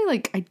 actually,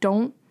 like, I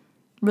don't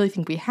really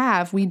think we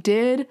have. We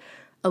did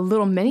a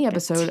little mini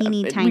episode.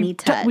 Tiny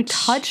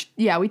touch.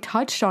 We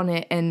touched on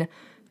it in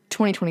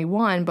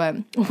 2021, but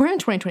we're in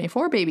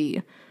 2024,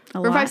 baby.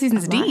 We're 5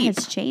 seasons deep. A lot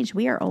has changed.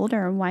 We are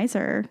older,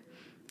 wiser,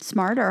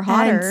 smarter,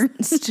 hotter.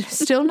 And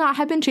still not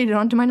have been cheated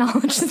on to my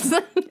knowledge since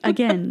then.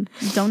 Again,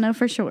 don't know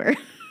for sure.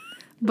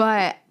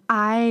 But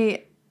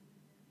I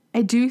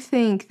do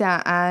think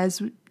that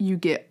as you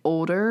get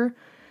older,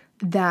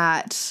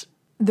 that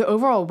the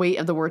overall weight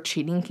of the word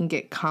cheating can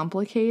get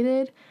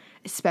complicated,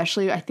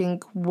 especially I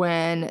think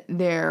when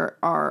there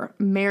are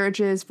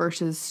marriages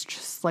versus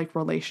just like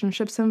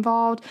relationships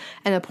involved.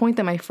 And the point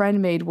that my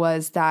friend made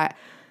was that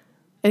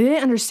I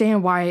didn't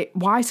understand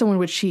why someone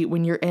would cheat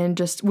when you're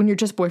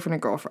just boyfriend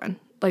and girlfriend.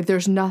 Like,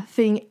 there's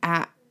nothing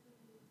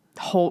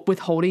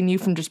withholding you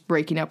from just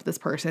breaking up with this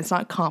person. It's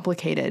not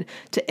complicated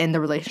to end the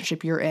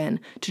relationship you're in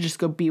to just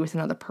go be with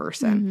another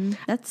person.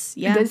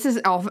 Mm-hmm. This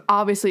is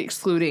obviously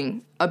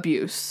excluding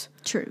abuse.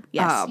 True.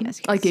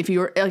 Yes. Like if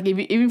you're even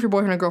if you're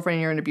boyfriend or girlfriend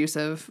and you're in an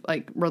abusive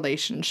like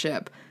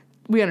relationship,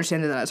 we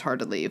understand that it's hard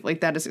to leave.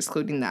 Like, that is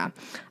excluding that.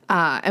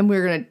 And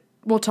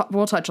we'll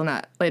touch on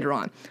that later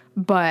on.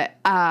 But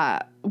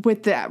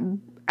with the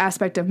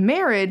aspect of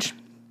marriage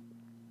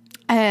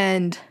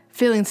and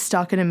feeling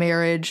stuck in a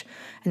marriage,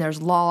 and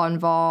there's law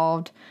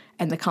involved,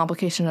 and the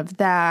complication of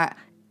that,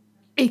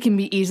 it can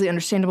be easily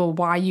understandable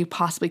why you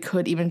possibly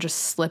could even just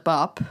slip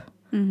up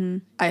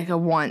like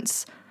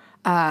once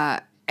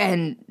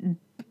and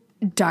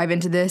dive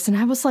into this. And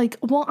I was like,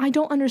 well, I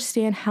don't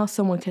understand how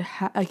someone could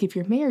like, if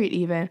you're married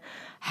even,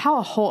 how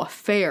a whole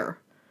affair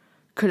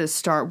could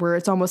start where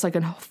it's almost like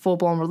a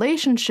full-blown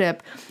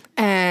relationship.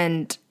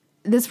 And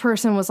this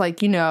person was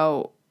like,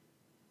 and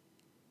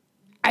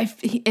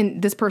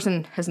this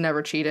person has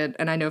never cheated,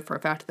 and I know for a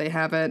fact they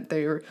haven't.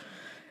 They are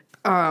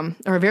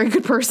a very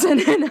good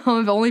person, and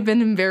have only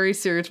been in very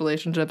serious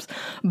relationships.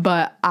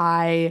 But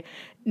I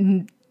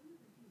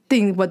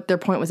think what their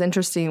point was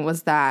interesting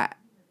was that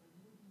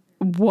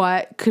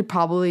what could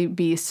probably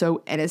be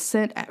so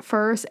innocent at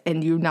first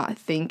and you not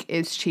think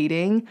is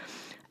cheating,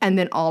 and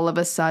then all of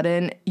a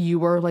sudden you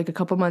were like a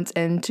couple months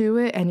into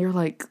it and you're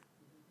like,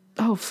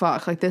 oh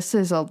fuck, like this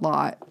is a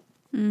lot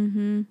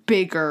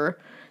bigger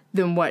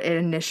than what it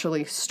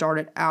initially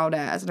started out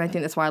as. And I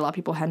think that's why a lot of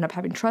people end up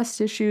having trust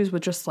issues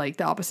with just like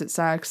the opposite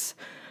sex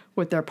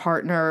with their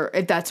partner,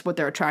 if that's what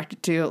they're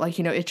attracted to. Like,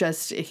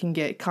 it can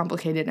get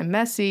complicated and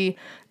messy.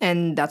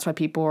 And that's why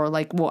people are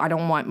like, well, I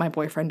don't want my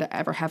boyfriend to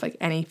ever have like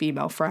any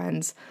female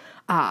friends.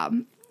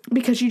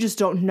 Because you just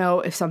don't know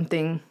if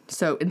something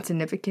so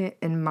insignificant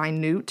and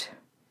minute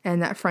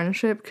and that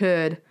friendship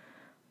could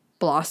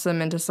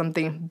blossom into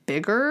something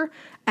bigger.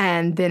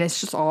 And then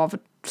it's just all of a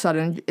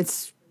sudden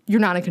you're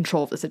not in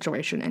control of the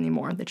situation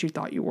anymore that you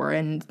thought you were,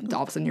 and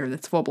all of a sudden you're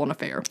this full-blown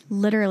affair.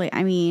 Literally,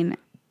 I mean,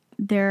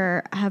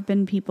 there have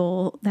been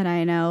people that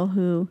I know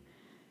who,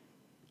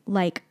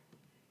 like,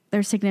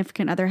 their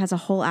significant other has a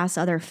whole ass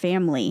other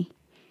family.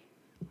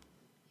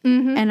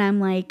 Mm-hmm. And I'm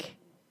like,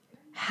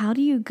 how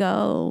do you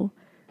go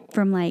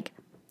from like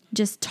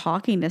just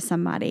talking to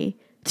somebody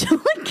to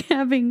like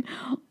having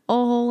a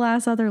whole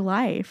ass other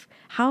life?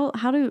 How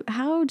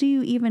do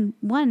you even,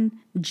 one,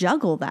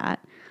 juggle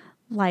that?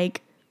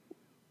 Like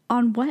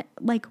on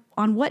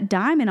what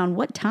dime and on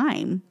what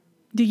time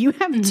do you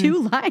have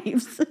two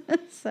lives?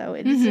 So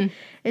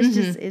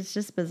it's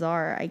just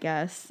bizarre, I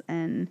guess.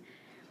 And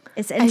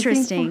it's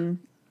interesting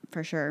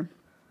for sure.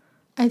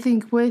 I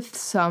think with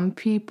some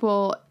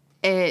people,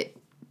 it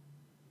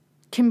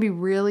can be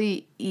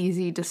really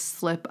easy to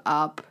slip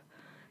up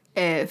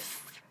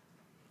if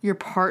your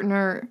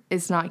partner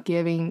is not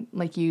giving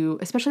like you,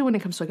 especially when it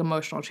comes to like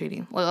emotional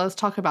cheating. Let's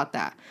talk about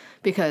that,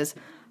 because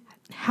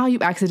how you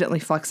accidentally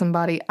fuck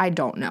somebody, I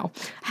don't know.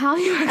 How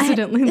you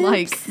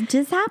accidentally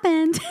just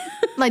happened.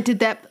 Like, did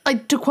that,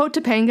 like, to quote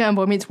Topanga in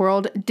Boy Meets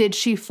World, did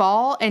she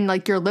fall and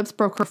like your lips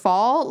broke her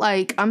fall?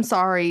 Like, I'm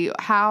sorry.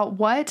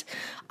 What?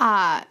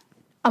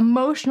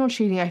 Emotional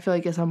cheating, I feel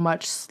like, is a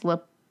much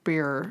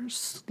slippier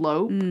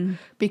slope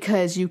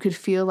because you could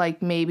feel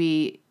like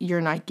maybe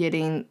you're not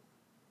getting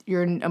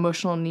your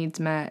emotional needs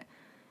met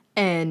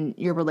in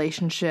your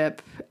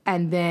relationship,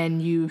 and then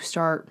you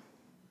start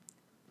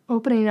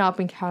opening up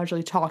and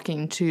casually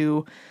talking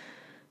to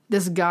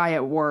this guy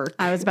at work.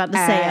 I was about to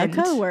say a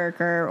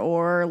coworker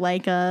or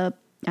like I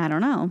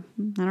don't know.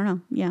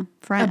 Yeah.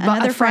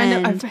 Another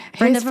friend.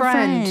 His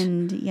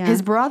friend. Yeah.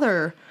 His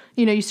brother.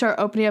 You know, you start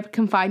opening up,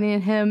 confiding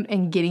in him,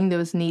 and getting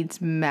those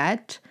needs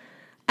met.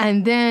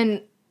 And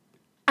then,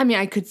 I mean,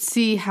 I could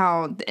see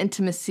how the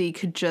intimacy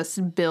could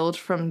just build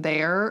from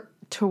there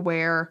to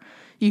where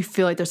you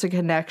feel like there's a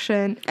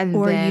connection.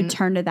 Or you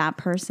turn to that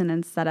person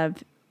instead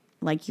of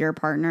like your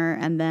partner,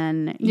 and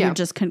then you're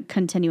just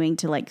continuing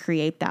to like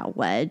create that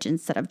wedge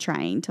instead of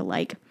trying to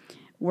like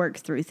work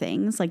through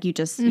things. Like you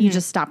just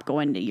stop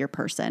going to your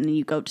person and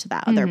you go to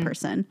that other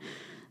person.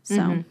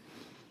 So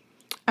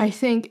I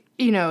think,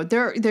 you know,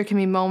 there can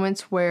be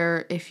moments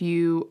where if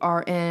you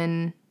are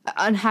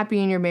unhappy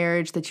in your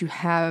marriage, that you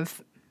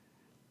have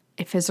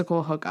a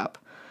physical hookup.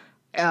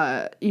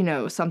 You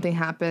know, something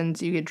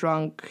happens, you get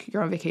drunk,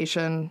 you're on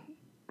vacation,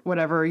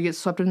 whatever, you get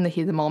swept in the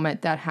heat of the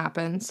moment, that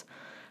happens.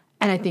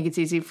 And I think it's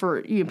easy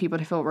for people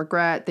to feel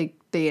regret.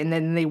 And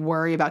then they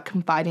worry about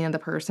confiding in the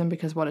person,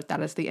 because what if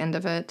that is the end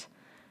of it,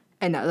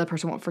 and that other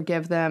person won't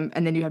forgive them,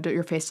 and then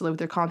you're faced to live with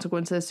their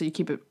consequences. So you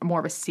keep it more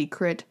of a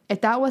secret.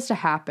 If that was to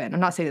happen, I'm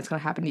not saying it's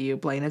going to happen to you.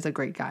 Blaine is a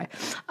great guy,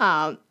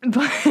 but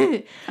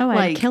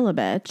I'd kill a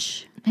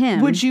bitch. Him.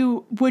 Would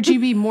you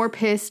be more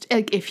pissed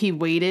like if he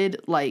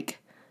waited like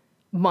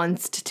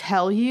months to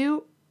tell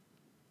you,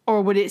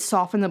 or would it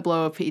soften the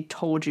blow if he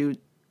told you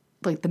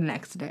like the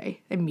next day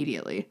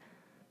immediately?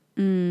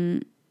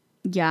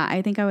 Yeah,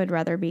 I think I would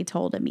rather be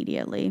told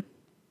immediately.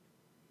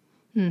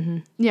 Mm-hmm.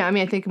 Yeah, I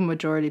mean, I think a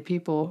majority of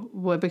people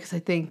would, because I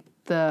think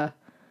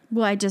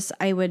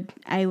I would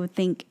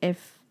think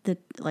if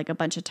like a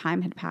bunch of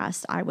time had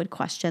passed, I would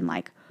question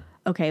like,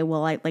 okay,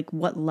 well,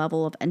 what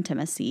level of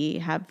intimacy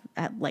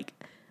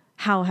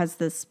how has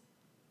this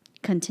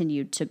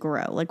continued to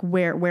grow? Like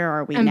where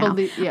are we now?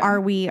 Are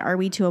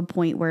we to a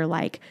point where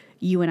like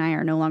you and I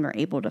are no longer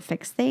able to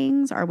fix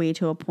things? Are we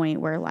to a point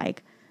where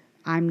like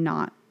I'm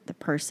not the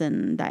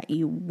person that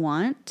you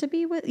want to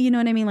be with? You know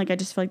what I mean? Like I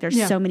just feel like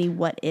there's so many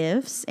what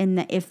ifs, and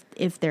that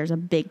if there's a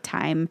big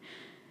time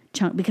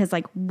chunk, because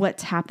like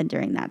what's happened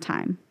during that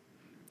time?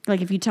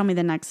 Like if you tell me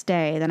the next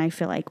day, then I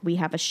feel like we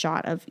have a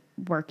shot of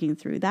working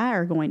through that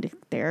or going to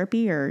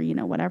therapy or, you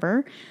know,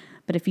 whatever.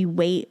 But if you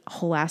wait a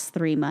whole last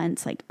 3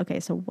 months, like, okay,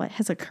 so what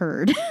has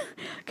occurred?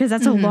 Because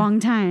that's a long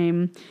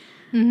time.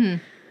 Mm-hmm.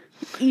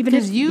 Even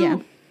if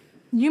you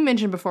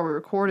mentioned before we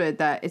recorded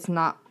that it's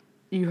not,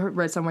 you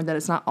read somewhere that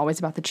it's not always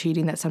about the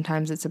cheating, that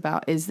sometimes it's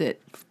about, is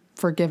it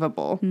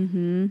forgivable?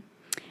 Mm-hmm.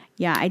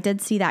 Yeah, I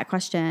did see that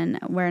question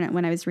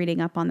when I was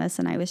reading up on this,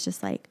 and I was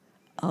just like,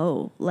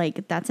 oh,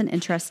 like that's an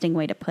interesting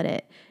way to put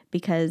it,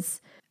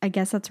 because I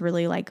guess that's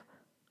really like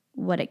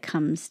what it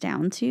comes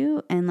down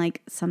to. And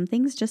like some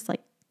things just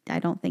like I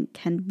don't think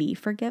can be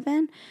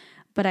forgiven,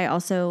 but I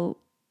also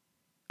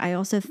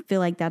feel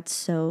like that's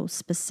so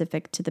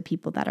specific to the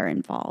people that are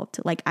involved.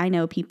 Like I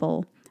know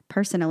people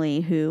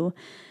personally who,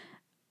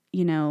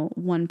 you know,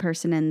 one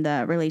person in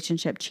the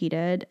relationship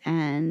cheated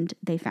and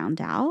they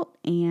found out,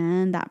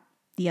 and that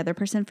the other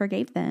person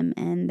forgave them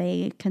and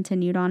they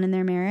continued on in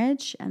their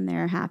marriage and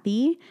they're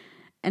happy.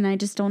 And I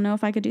just don't know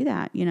if I could do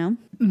that, you know?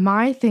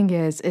 My thing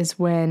is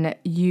when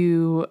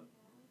you,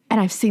 and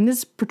I've seen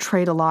this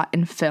portrayed a lot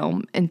in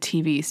film and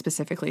TV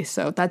specifically,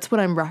 so that's what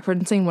I'm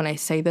referencing when I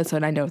say this,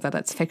 and I know that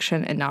that's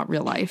fiction and not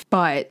real life.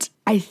 But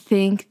I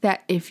think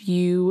that if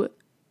your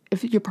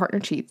partner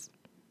cheats,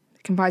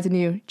 confides in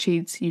you,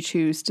 cheats, you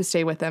choose to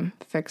stay with them,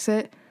 fix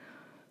it,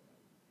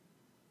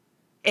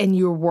 and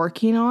you're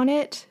working on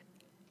it,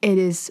 it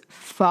is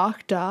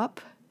fucked up,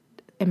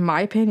 in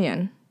my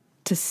opinion,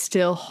 to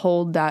still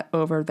hold that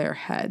over their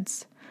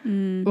heads.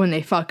 when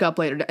they fuck up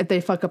later. If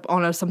they fuck up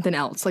on something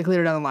else, like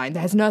later down the line, that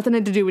has nothing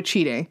to do with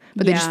cheating,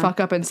 but they just fuck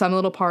up in some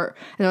little part.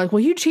 And they're like, well,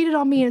 you cheated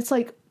on me. And it's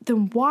like,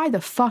 then why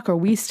the fuck are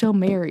we still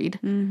married?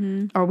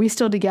 Are we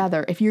still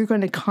together? If you're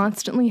going to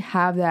constantly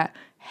have that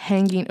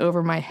hanging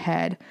over my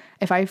head.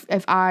 If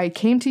I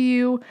came to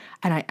you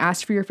and I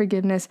asked for your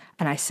forgiveness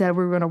and I said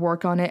we were going to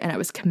work on it and I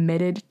was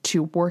committed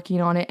to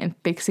working on it and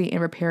fixing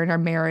and repairing our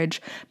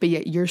marriage, but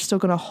yet you're still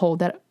going to hold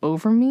that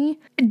over me,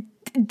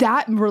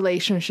 that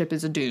relationship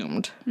is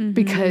doomed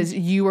because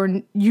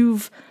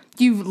you've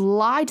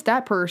lied to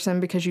that person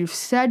because you've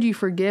said you've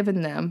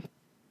forgiven them,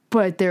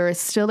 but there is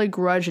still a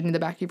grudge in the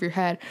back of your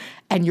head,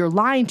 and you're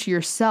lying to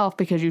yourself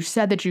because you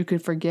said that you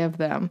could forgive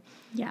them.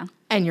 Yeah.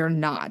 And you're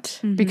not.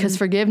 Because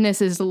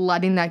forgiveness is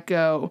letting that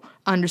go,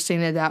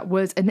 understanding that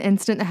was an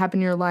incident that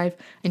happened in your life,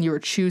 and you were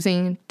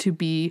choosing to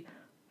be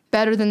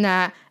better than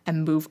that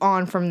and move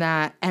on from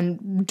that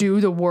and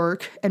do the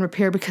work and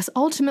repair. Because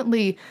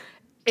ultimately,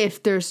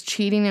 if there's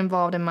cheating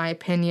involved, in my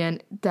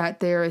opinion, that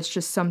there is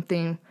just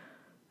something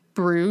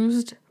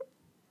bruised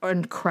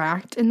and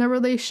cracked in the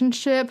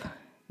relationship,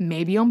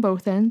 maybe on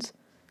both ends.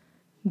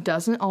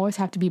 Doesn't always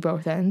have to be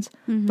both ends,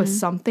 but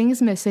something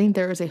is missing.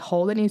 There is a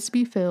hole that needs to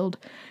be filled.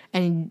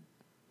 And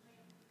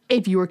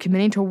if you are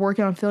committing to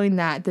working on filling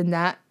that, then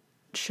that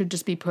should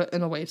just be put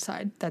in the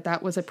wayside.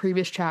 That was a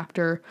previous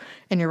chapter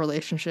in your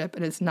relationship,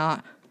 and it's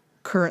not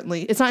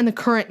currently, it's not in the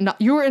current,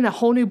 you're in a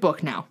whole new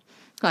book now.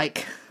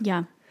 Like,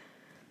 yeah.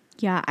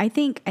 I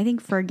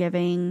think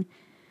forgiving,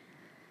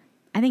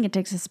 I think it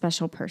takes a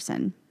special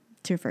person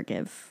to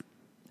forgive.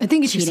 I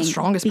think it's just the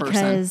strongest person.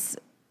 Because,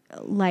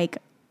 like,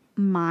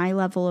 my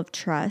level of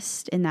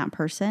trust in that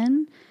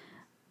person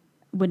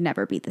would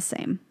never be the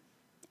same.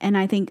 And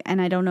I think,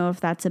 and I don't know if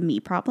that's a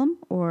me problem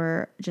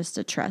or just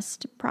a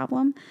trust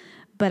problem,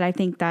 but I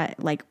think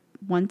that, like,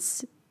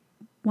 once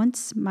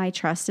my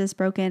trust is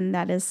broken,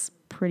 that is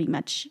pretty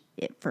much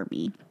it for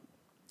me.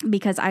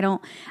 Because I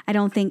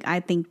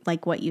think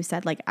like what you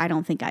said, like, I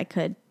don't think I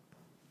could.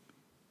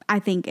 I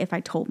think if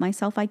I told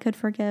myself I could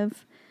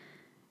forgive,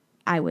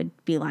 I would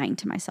be lying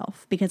to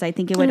myself, because I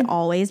think it would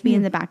always be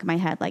in the back of my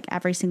head. Like,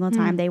 every single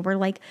time they were,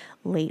 like,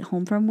 late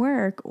home from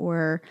work,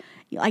 or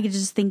I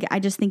just think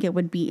it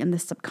would be in the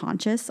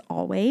subconscious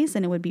always.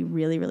 And it would be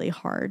really, really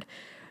hard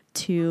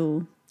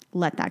to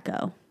let that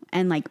go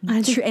and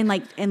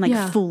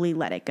fully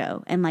let it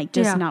go and, like,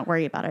 just not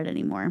worry about it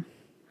anymore.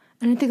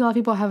 And I think a lot of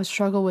people have a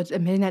struggle with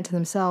admitting that to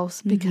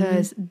themselves,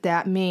 because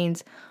that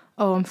means,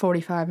 oh, I'm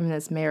 45, I'm in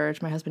this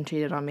marriage, my husband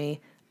cheated on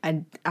me,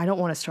 and I don't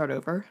want to start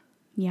over.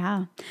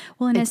 Yeah.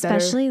 Well, and it's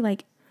especially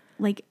better.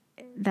 like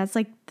that's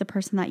like the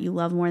person that you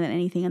love more than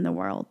anything in the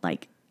world.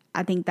 Like,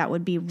 I think that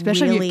would be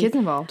especially really, if you have kids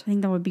involved. I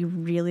think that would be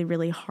really,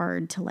 really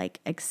hard to, like,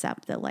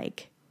 accept that,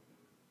 like,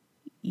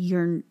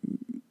 you're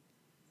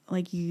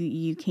like,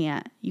 you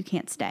can't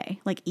stay.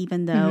 Like,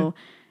 even though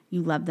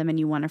you love them and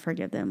you want to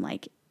forgive them,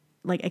 like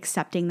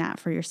accepting that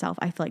for yourself,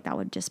 I feel like that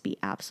would just be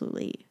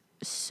absolutely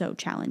so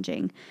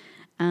challenging.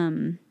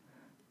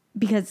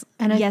 Because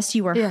yes,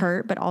 you were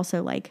hurt, but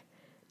also, like,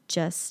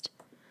 just,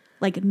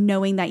 like,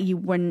 knowing that you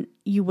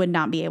would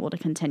not be able to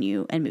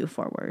continue and move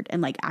forward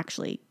and, like,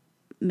 actually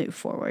move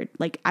forward.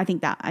 Like, I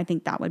think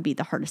that would be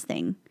the hardest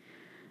thing.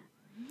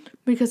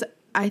 Because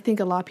I think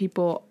a lot of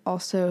people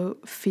also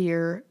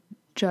fear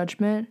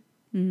judgment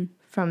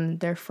from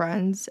their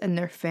friends and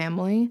their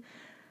family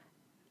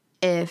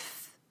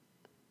if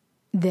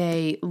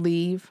they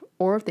leave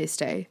or if they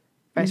stay,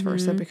 vice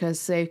versa, because,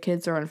 say,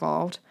 kids are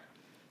involved,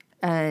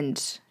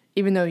 and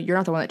even though you're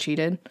not the one that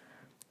cheated,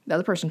 the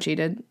other person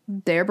cheated,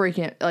 they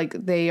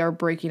are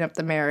breaking up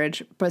the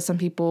marriage. But some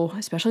people,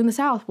 especially in the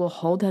South, will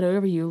hold that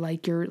over you,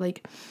 like, you're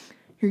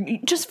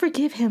just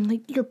forgive him,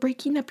 like, you're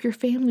breaking up your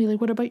family, like,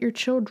 what about your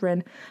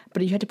children?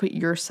 But you had to put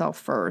yourself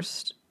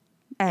first.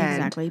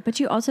 Exactly. But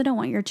you also don't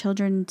want your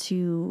children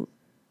to,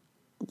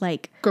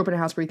 like, grow up in a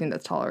house where you think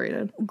that's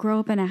tolerated. Grow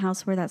up in a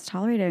house where that's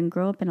tolerated, and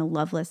grow up in a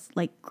loveless,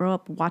 like, grow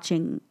up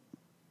watching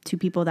two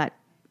people that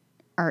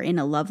are in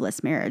a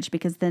loveless marriage,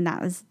 because then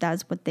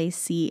that's what they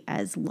see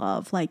as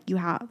love. Like, you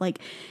have, like,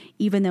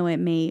 even though it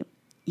may,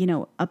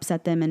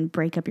 upset them and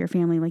break up your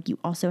family, like, you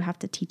also have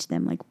to teach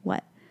them, like,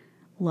 what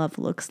love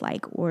looks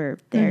like, or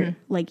they're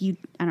like,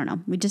 I don't know.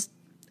 We just,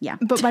 yeah.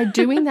 But by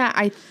doing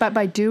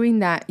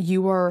that,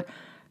 you are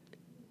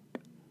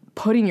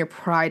putting your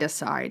pride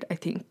aside, I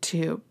think,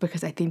 too,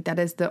 because I think that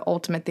is the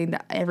ultimate thing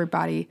that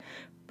everybody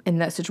in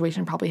that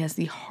situation probably has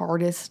the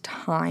hardest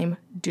time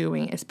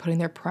doing, is putting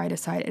their pride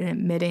aside and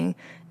admitting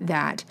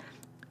that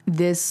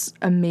this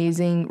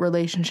amazing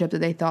relationship that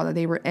they thought that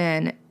they were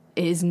in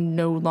is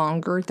no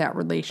longer that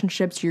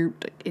relationship.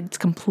 It's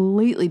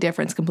completely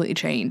different. It's completely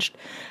changed.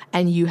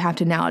 And you have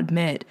to now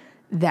admit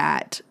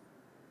that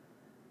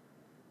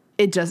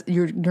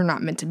you're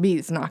not meant to be.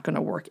 It's not going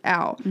to work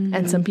out.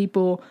 And some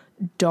people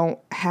don't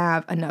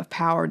have enough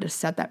power to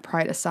set that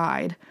pride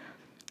aside,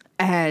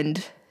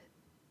 and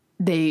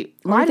they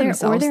lie to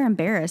themselves. Or they're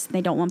embarrassed.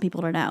 They don't want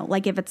people to know.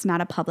 Like, if it's not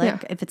a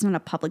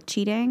public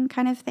cheating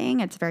kind of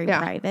thing, it's very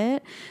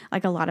private.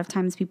 Like, a lot of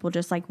times people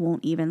just, like,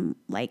 won't even,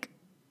 like,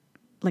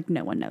 like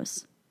no one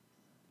knows.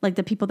 Like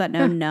the people that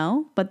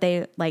know, but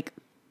they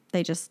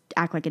just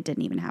act like it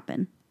didn't even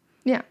happen.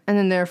 Yeah, and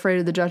then they're afraid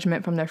of the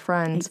judgment from their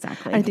friends.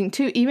 Exactly. I think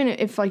too, even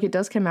if like it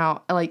does come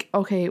out, like,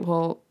 okay,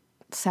 well,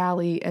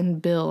 Sally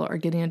and Bill are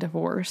getting a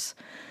divorce.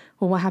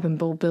 Well, what happened?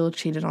 Bill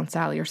cheated on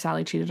Sally, or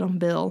Sally cheated on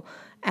Bill,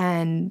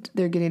 and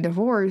they're getting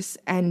divorced.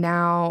 And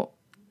now,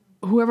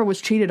 whoever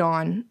was cheated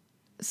on,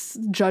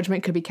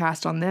 judgment could be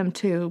cast on them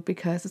too,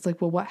 because it's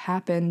like, well, what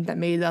happened that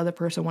made the other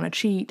person want to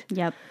cheat?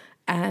 Yep.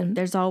 And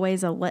there's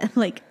always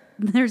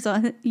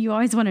you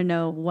always want to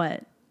know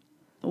what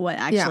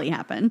actually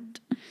happened.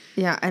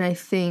 Yeah, and I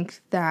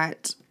think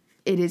that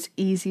it is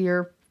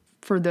easier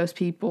for those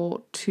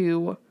people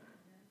to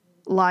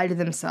lie to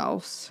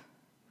themselves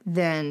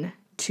than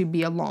to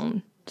be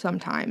alone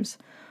sometimes,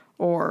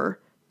 or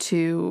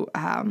to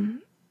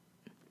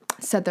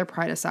set their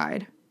pride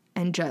aside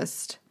and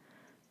just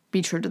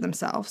be true to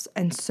themselves.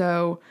 And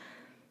so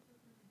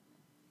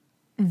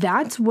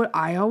that's what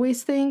I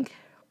always think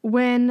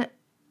when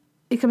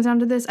it comes down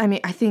to this. I mean,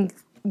 I think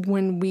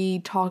when we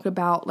talk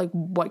about like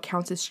what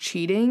counts as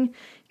cheating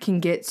can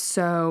get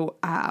so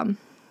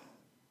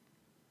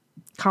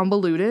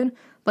convoluted.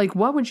 Like,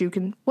 what would you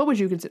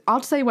consider?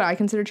 I'll say what I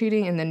consider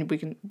cheating, and then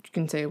you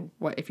can say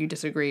what if you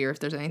disagree, or if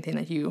there's anything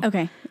that you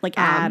like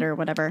add or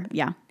whatever.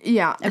 Yeah.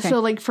 Okay. So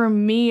like for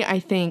me, I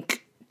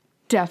think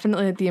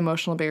definitely the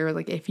emotional barrier.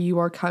 Like if you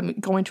are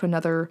going to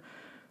another,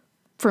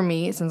 for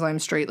me, since I'm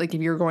straight, like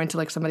if you're going to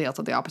like somebody else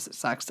of the opposite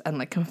sex and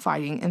like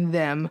confiding in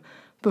them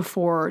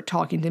before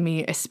talking to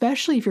me,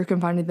 especially if you're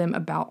confiding them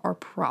about our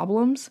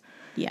problems.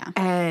 Yeah.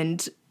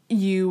 And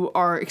you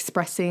are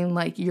expressing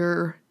like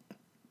your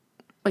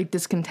like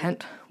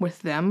discontent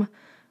with them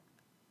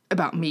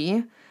about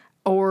me,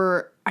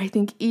 or I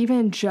think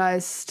even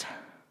just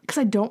because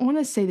I don't want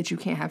to say that you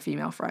can't have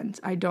female friends.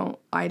 I don't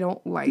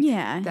like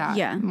that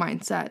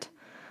mindset.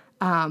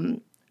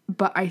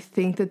 But I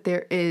think that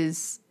there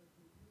is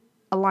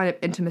a line of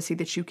intimacy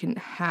that you can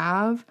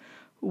have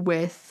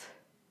with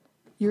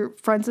your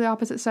friends of the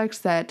opposite sex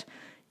that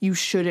you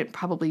shouldn't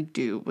probably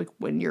do like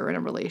when you're in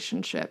a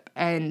relationship.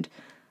 And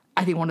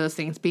I think one of those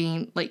things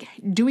being like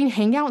doing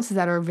hangouts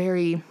that are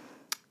very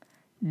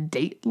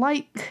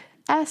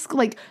date-like-esque.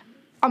 Like,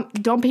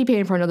 don't be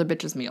paying for another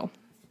bitch's meal.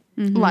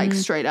 Mm-hmm. Like,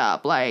 straight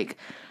up. Like,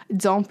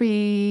 don't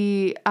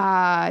be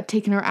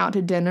taking her out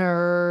to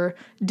dinner,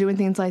 doing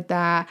things like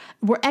that.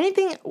 Where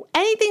anything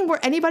where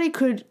anybody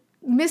could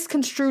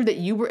misconstrue that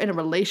you were in a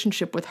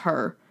relationship with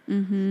her.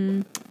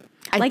 Mm-hmm.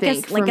 I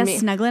think a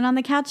snuggling on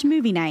the couch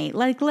movie night.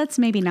 Like, let's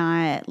maybe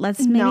not do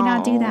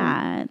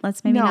that.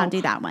 Let's maybe not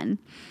do that one.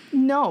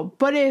 No,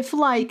 but if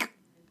like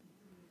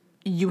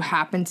you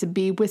happen to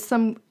be with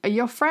some of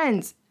your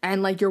friends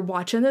and like you're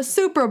watching the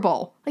Super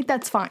Bowl, like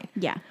that's fine.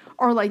 Yeah.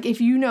 Or like if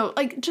you know,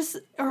 like just,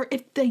 or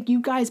if like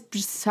you guys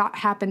just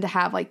happen to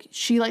have like,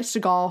 she likes to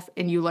golf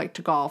and you like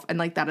to golf, and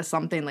like that is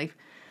something like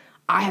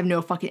I have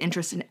no fucking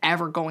interest in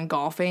ever going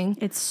golfing.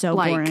 It's so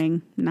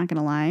boring. I'm not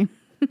gonna lie.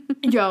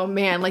 Yo,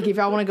 man, like if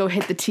y'all want to go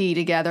hit the tee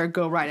together,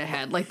 go right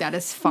ahead. Like that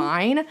is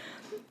fine.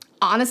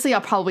 Honestly, I'll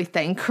probably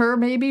thank her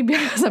maybe,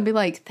 because I'd be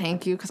like,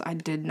 thank you, because I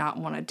did not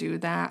want to do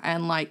that.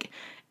 And like,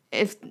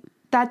 if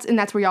that's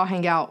where y'all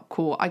hang out,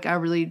 cool. Like I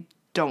really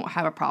don't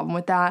have a problem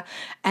with that.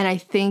 And I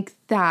think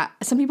that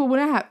some people would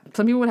have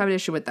an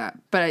issue with that.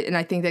 And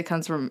I think that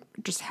comes from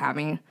just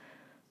having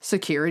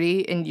security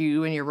in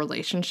you and your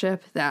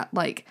relationship, that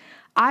like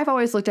I've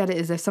always looked at it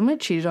as if someone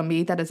cheated on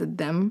me, that is a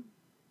them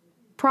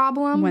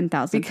problem.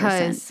 1,000%.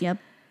 Because yep.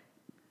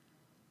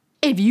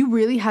 If you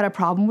really had a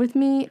problem with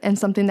me and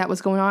something that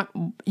was going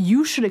on,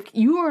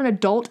 you are an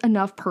adult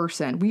enough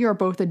person. We are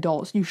both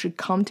adults. You should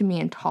come to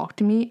me and talk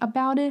to me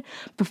about it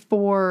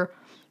before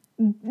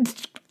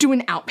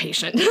doing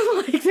outpatient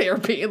like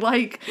therapy.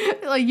 Like,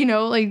 you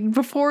know, like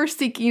before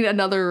seeking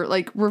another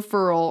like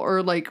referral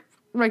or like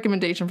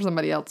recommendation for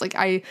somebody else.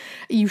 Like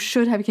you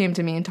should have came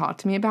to me and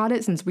talked to me about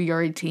it, since we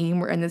are a team,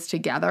 we're in this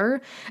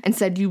together, and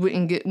said you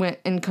went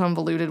and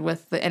convoluted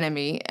with the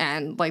enemy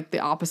and like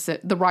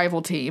the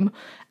rival team.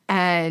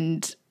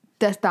 And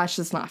that's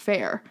just not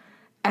fair.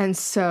 And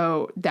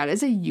so that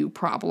is a you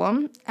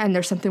problem. And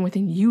there's something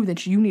within you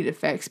that you need to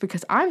fix,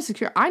 because I'm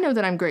secure. I know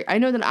that I'm great. I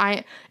know that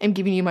I am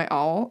giving you my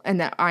all,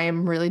 and that I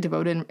am really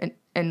devoted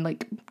and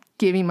like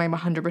giving my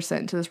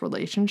 100% to this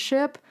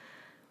relationship.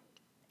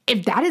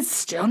 If that is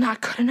still not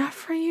good enough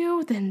for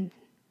you, then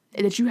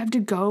that you have to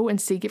go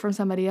and seek it from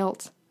somebody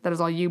else. That is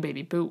all you,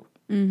 baby boo.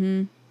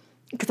 Mm-hmm.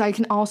 Because I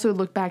can also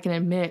look back and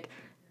admit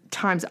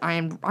times I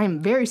am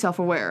very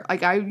self-aware.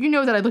 Like you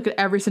know that I look at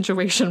every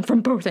situation from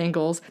both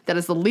angles. That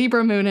is the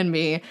Libra moon in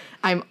me.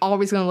 I'm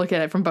always going to look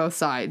at it from both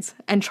sides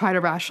and try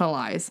to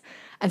rationalize.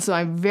 And so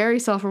I'm very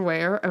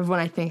self-aware of when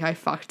I think I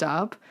fucked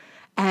up.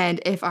 And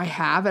if I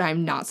have and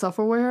I'm not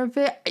self-aware of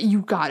it,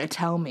 you got to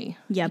tell me.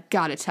 Yep. You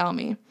got to tell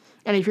me.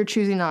 And if you're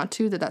choosing not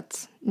to,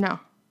 that's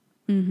no.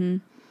 Mm-hmm.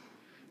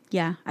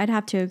 Yeah, I'd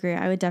have to agree.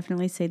 I would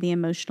definitely say the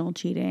emotional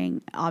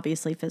cheating,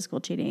 obviously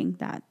physical cheating,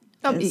 that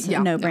is a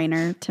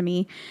no-brainer to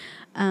me.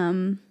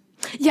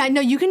 Yeah,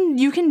 no, you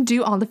can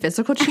do all the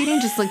physical cheating,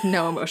 just like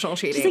no emotional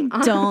cheating. Just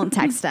like, don't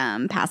text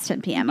them past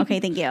 10 p.m. Okay,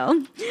 thank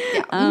you.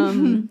 Yeah.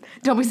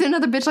 Don't be sending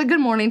another bitch like good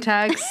morning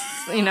texts,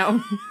 you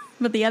know.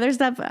 But the other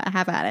stuff,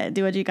 have at it.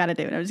 Do what you got to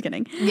do. No, I'm just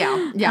kidding.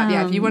 Yeah.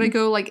 If you want to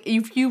go, like,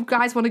 if you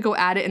guys want to go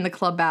at it in the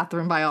club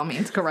bathroom, by all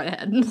means, go right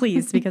ahead.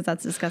 Please, because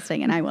that's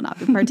disgusting and I will not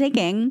be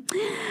partaking.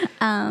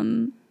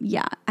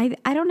 Yeah,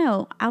 I don't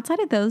know.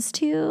 Outside of those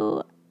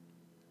two,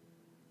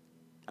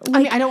 like, I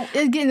mean, I don't,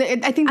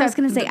 again, I think I was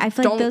going to say, I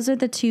feel like those are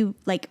the two,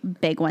 like,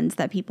 big ones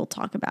that people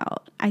talk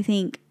about. I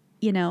think,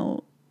 you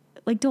know,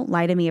 like, don't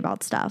lie to me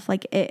about stuff.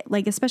 Like,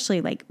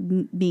 especially, like,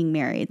 being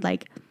married,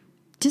 like,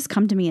 just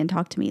come to me and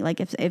talk to me. Like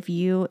if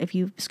you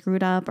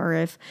screwed up or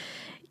if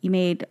you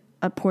made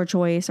a poor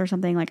choice or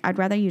something, like I'd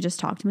rather you just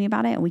talk to me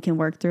about it and we can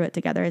work through it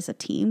together as a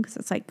team. Cause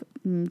it's like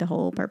the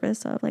whole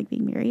purpose of like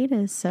being married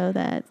is so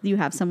that you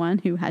have someone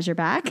who has your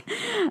back.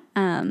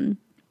 Or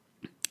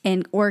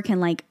can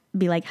like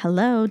be like,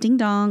 hello, ding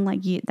dong. Like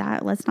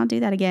let's not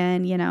do that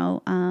again. You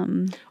know?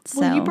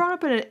 Well, you brought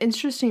up an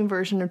interesting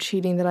version of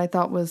cheating that I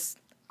thought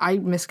I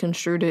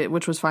misconstrued it,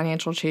 which was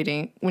financial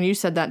cheating. When you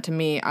said that to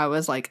me, I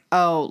was like,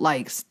 oh,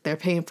 like they're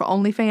paying for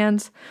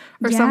OnlyFans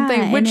or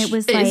something, which it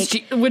was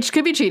which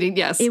could be cheating.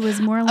 Yes, it was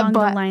more along the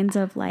lines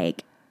of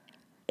like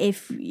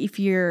if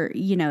you're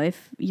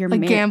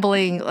like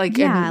gambling, like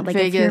in like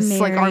Vegas, married,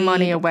 like our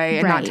money away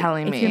and not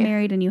telling me. If you're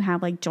married and you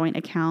have like joint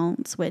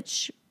accounts,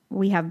 which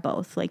we have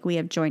both, like we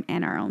have joint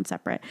and our own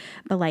separate,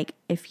 but like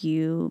if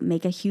you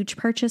make a huge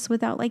purchase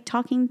without like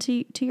talking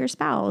to your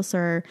spouse,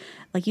 or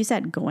like you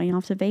said, going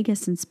off to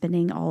Vegas and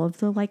spending all of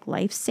the like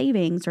life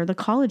savings or the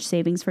college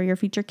savings for your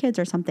future kids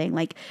or something,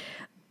 like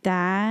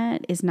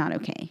that is not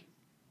okay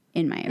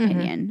in my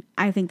opinion.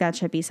 I think that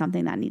should be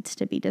something that needs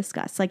to be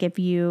discussed. Like if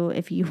you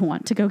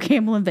want to go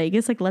gamble in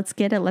Vegas, like let's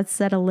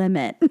set a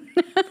limit.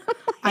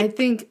 I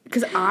think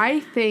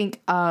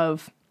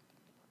of,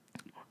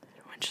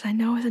 which I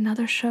know is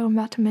another show I'm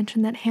about to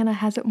mention that Hannah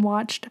hasn't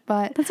watched,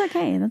 but that's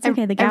okay. That's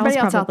okay. The gals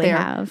probably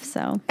have.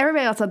 So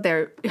everybody else out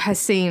there has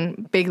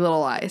seen Big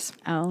Little Lies.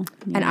 Oh,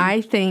 yeah. And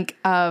I think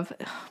of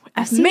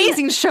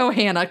amazing show,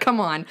 Hannah. Come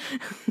on.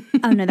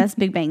 Oh no, that's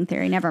Big Bang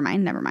Theory. Never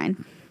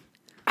mind.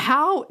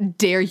 How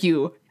dare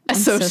you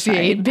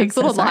associate Big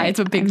Little Lies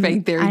with Big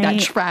Bang Theory? That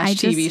trash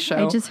TV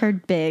show. I just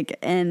heard Big,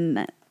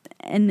 and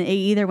it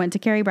either went to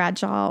Carrie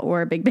Bradshaw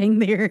or Big Bang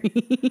Theory.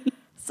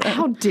 So.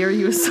 How dare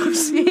you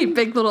associate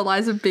Big Little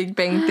Lies with Big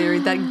Bang Theory,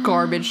 that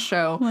garbage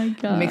show,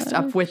 mixed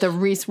up with a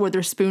Reese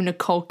Witherspoon,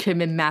 Nicole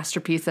Kidman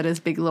masterpiece that is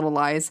Big Little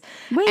Lies.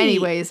 Wait,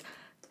 anyways,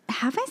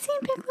 have I seen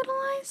Big Little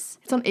Lies?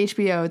 It's on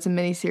HBO. It's a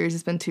miniseries.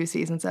 It's been 2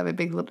 seasons of it.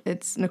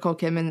 It's Nicole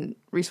Kidman,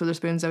 Reese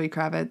Witherspoon, Zoe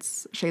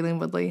Kravitz, Shailene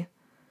Woodley.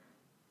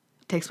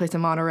 It takes place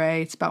in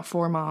Monterey. It's about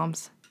 4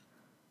 moms.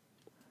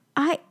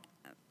 I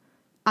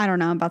don't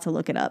know. I'm about to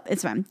look it up.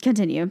 It's fine.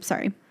 Continue.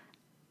 Sorry.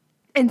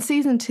 In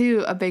season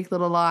 2 of Big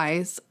Little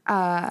Lies,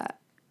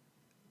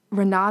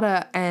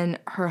 Renata and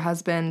her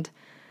husband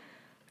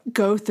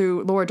go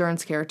through, Laura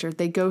Dern's character,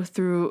 they go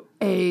through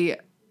a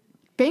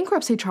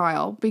bankruptcy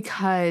trial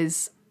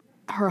because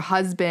her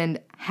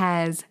husband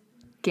has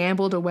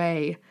gambled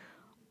away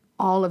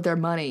all of their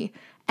money.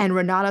 And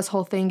Renata's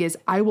whole thing is,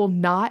 I will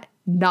not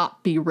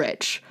be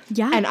rich.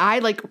 Yeah. And I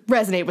like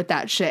resonate with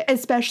that shit,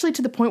 especially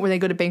to the point where they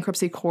go to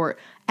bankruptcy court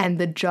and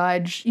the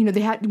judge, you know,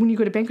 when you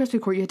go to bankruptcy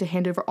court, you have to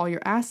hand over all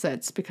your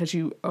assets because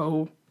you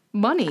owe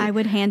money. I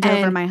would hand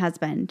over my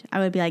husband. I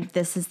would be like,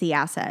 this is the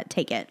asset.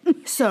 Take it.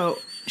 So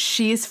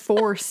she's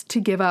forced to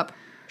give up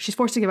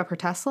her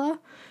Tesla.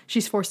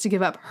 She's forced to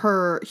give up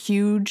her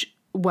huge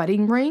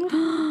wedding ring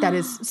that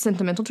is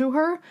sentimental to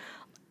her.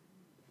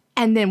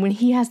 And then when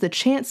he has the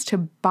chance to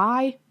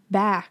buy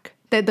back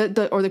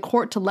the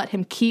court to let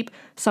him keep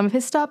some of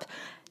his stuff,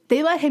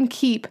 they let him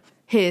keep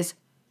his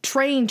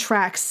train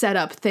track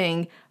setup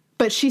thing,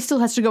 but she still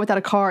has to go without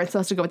a car and still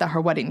has to go without her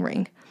wedding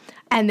ring.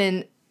 And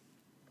then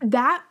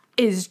that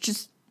is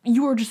just,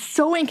 you are just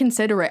so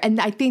inconsiderate. And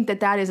I think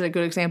that is a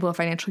good example of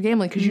financial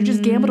gambling because you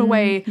just gambled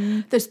away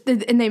this,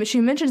 and she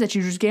mentions that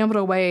you just gambled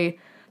away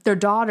their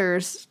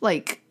daughter's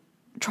like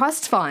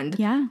trust fund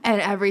and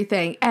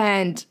everything.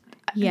 And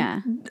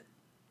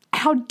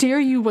how dare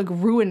you like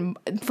ruin,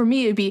 for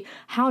me it'd be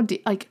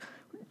like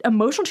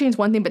emotional change is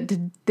one thing, but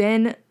to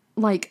then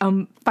like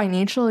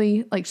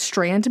financially like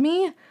strand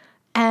me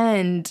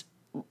and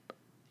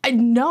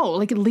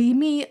leave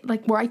me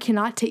like where I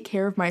cannot take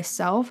care of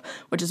myself,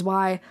 which is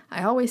why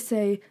I always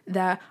say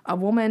that a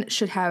woman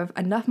should have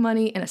enough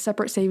money in a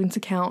separate savings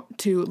account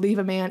to leave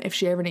a man if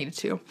she ever needed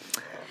to.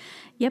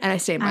 Yep. And I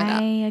stand by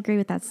that. I agree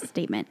with that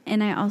statement.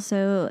 And I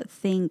also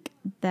think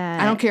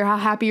that... I don't care how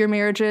happy your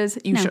marriage is.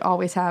 You should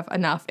always have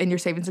enough in your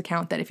savings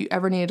account that if you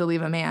ever needed to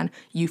leave a man,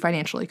 you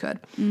financially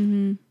could.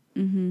 Mm-hmm.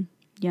 Mm-hmm.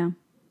 Yeah.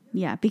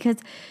 Yeah. Because,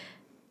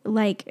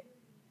 like,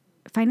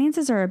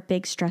 finances are a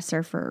big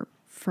stressor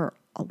for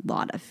a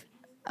lot of...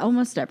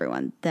 almost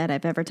everyone that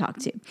I've ever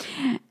talked to.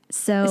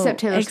 So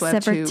except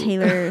for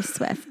Taylor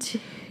Swift,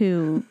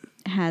 who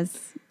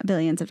has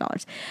billions of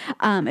dollars.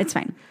 It's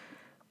fine.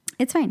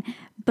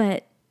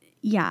 But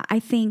yeah, I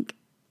think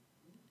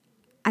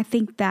I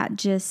think that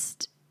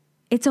just,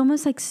 it's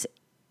almost like,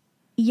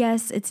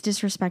 yes, it's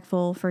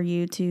disrespectful for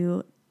you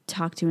to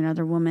talk to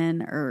another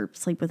woman or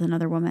sleep with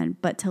another woman,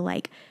 but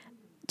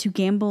to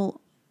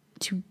gamble,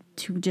 to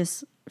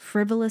just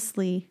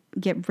frivolously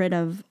get rid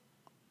of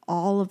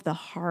all of the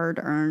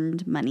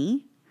hard-earned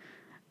money,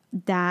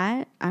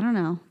 that, I don't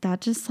know,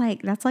 that just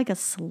that's like a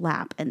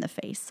slap in the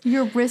face.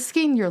 You're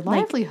risking your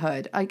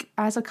livelihood,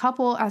 as a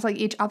couple, as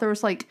each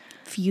other's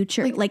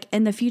future,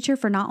 in the future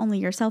for not only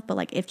yourself,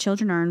 but if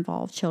children are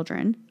involved,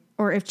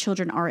 or if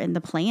children are in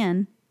the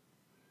plan,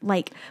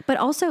 but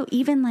also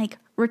even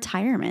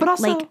retirement. But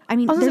also,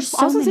 there's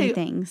so many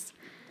things.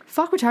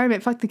 Fuck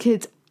retirement, fuck the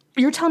kids.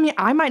 You're telling me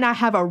I might not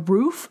have a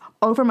roof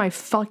over my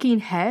fucking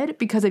head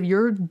because of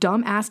your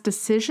dumbass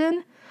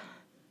decision?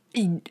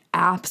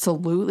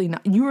 Absolutely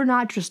not. You are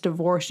not just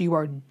divorced, you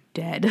are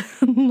dead.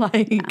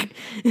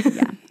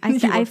 Yeah.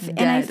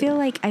 I feel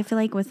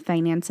like with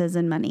finances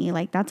and money,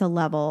 that's a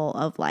level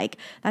of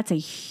that's a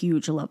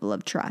huge level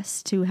of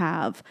trust to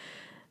have,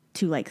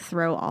 to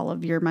throw all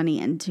of your money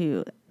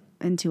into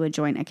a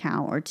joint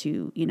account, or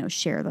to,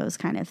 share those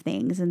kind of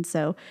things. And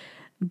so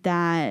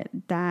that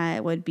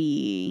would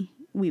be,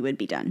 we would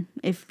be done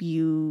if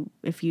you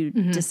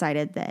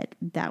decided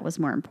that was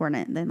more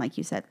important than, like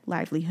you said,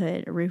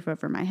 livelihood, a roof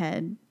over my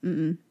head.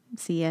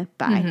 See ya.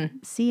 Bye.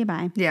 See ya.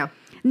 Bye. Yeah.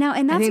 Now,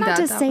 and that's not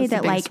to say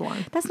that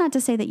that's not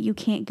to say that you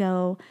can't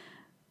go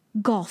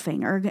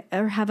golfing or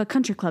have a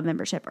country club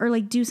membership or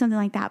do something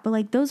like that.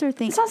 But those are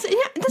things. That's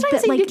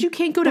not saying that you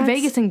can't go to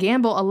Vegas and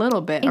gamble a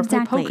little bit, or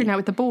play poker night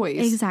with the boys.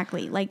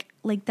 Exactly.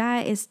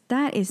 That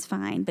is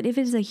fine. But if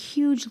it is a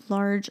huge,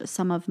 large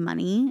sum of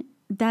money,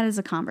 that is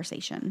a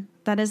conversation.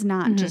 That is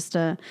not just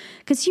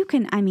because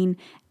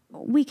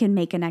we can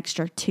make an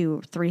extra $200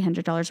 or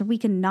 $300, or we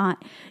can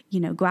not,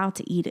 go out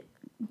to eat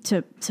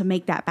to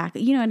make that back.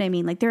 You know what I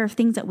mean? There are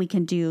things that we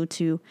can do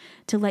to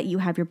let you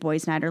have your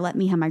boys' night, or let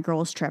me have my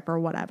girls' trip, or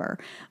whatever.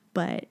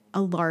 But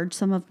a large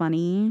sum of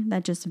money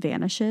that just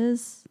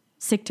vanishes,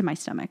 sick to my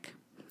stomach.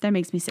 That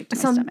makes me sick to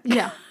my stomach.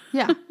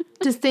 Yeah.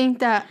 Just think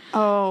that,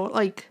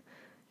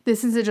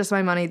 this isn't just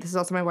my money. This is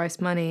also my wife's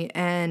money.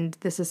 And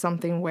this is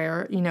something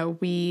where,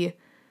 we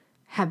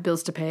have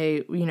bills to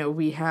pay.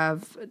 We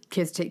have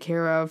kids to take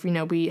care of.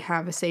 We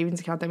have a savings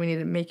account that we need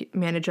to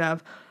manage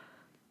of.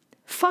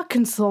 Fuck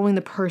consoling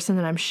the person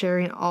that I'm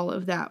sharing all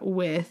of that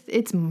with.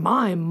 It's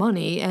my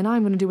money, and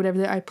I'm going to do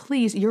whatever I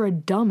please. You're a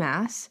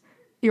dumbass.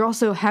 You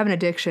also have an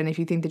addiction if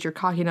you think that you're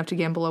cocky enough to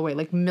gamble away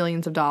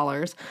millions of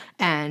dollars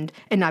and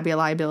not be a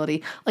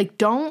liability.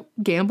 Don't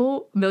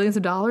gamble millions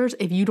of dollars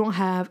if you don't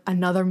have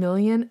another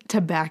million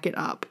to back it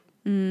up.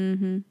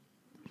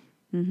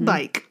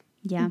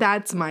 Yeah.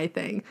 That's my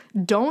thing.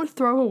 Don't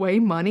throw away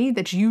money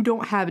that you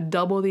don't have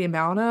double the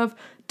amount of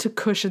to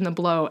cushion the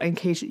blow in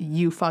case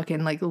you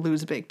fucking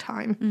lose big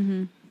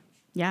time.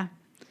 Yeah.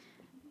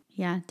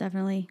 Yeah,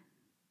 definitely.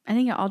 I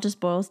think it all just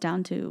boils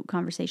down to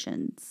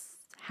conversations.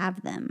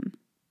 Have them.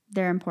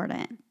 They're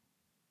important.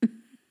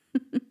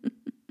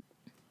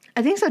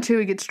 I think so too.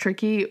 It gets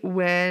tricky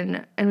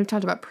and we've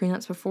talked about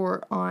prenups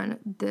before on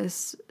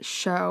this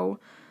show,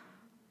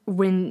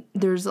 when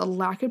there's a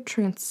lack of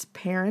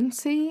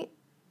transparency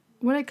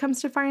when it comes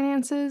to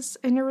finances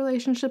in your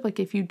relationship.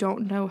 If you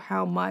don't know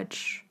how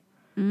much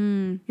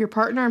your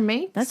partner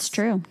makes. That's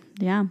true.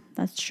 Yeah,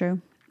 that's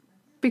true.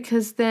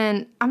 Because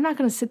then I'm not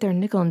going to sit there and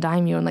nickel and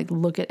dime you and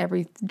look at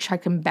every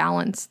check and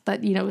balance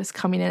that, is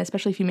coming in,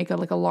 especially if you make a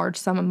large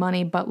sum of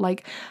money. But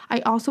I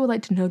also would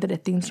like to know that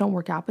if things don't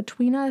work out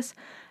between us,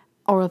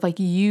 or if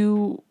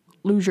you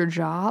lose your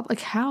job,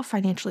 how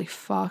financially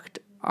fucked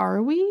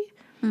are we?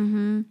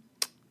 In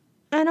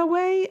a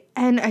way.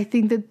 And I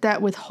think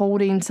that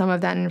withholding some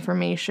of that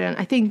information,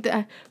 I think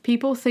that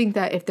people think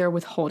that if they're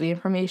withholding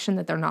information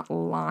that they're not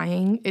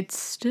lying. It's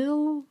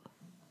still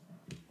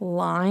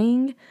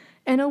lying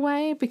in a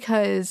way,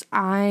 because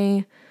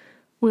I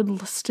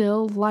would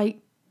still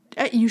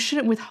you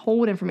shouldn't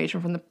withhold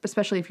information from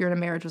especially if you're in a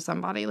marriage with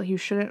somebody. You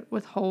shouldn't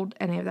withhold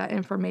any of that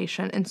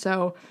information. And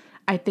so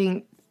I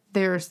think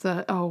there's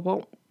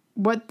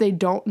what they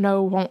don't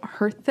know won't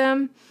hurt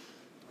them.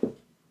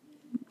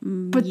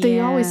 But they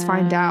always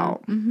find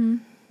out, no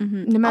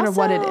matter also,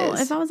 what it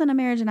is. If I was in a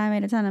marriage and I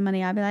made a ton of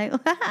money, I'd be like,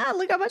 look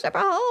how much I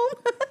brought home.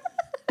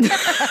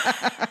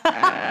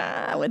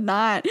 I would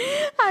not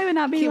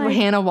be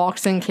Hannah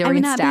walks in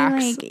carrying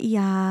stacks.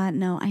 Yeah,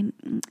 no,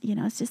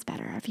 it's just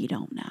better if you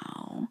don't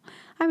know.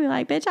 I'd be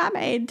like, bitch, I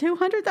made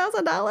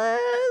 $200,000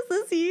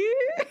 this year.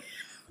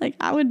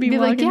 I would be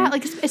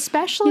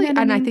especially,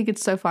 and I think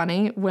it's so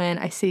funny when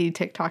I see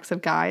TikToks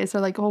of guys.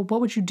 They're like, oh,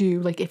 what would you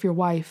do if your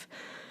wife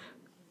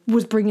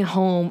was bringing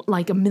home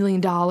 $1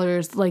 million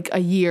a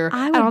year?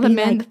 I would all the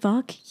men,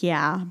 fuck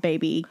yeah,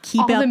 baby,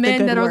 keep all up the men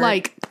the good that work.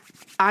 Are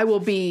I will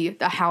be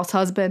the house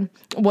husband.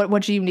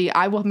 What do you need?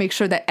 I will make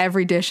sure that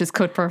every dish is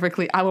cooked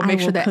perfectly. I will make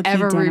sure that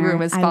every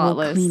room is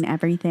spotless. I will clean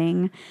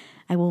everything.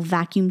 I will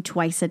vacuum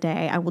twice a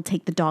day. I will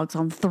take the dogs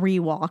on 3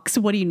 walks.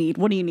 What do you need?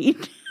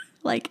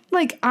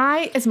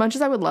 I, as much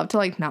as I would love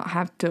to not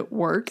have to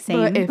work, same.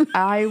 But if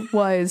I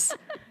was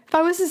If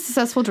I was a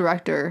successful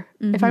director,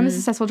 if I'm a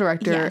successful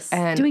director Yes.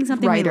 and Doing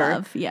something writer, we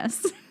love.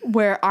 Yes.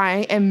 where I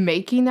am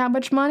making that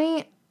much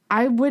money,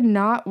 I would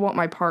not want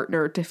my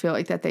partner to feel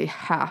like that they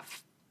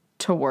have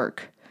to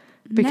work.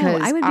 Because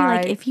no, I would be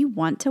like, if you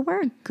want to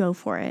work, go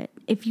for it.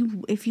 If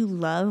you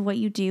love what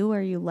you do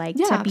or you like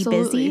to be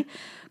absolutely. busy,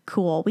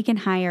 cool. We can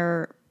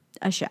hire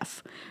a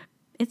chef.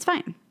 It's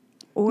fine.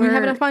 Or we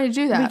have enough money to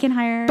do that. We can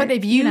hire. But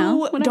if you don't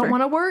whatever.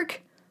 want to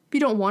work, if you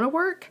don't want to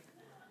work,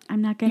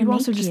 I'm not going to make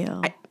also just.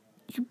 you.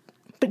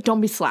 But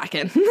don't be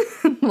slacking.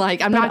 Like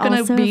I'm But not gonna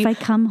also, be. if I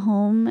come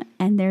home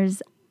and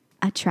there's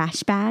a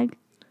trash bag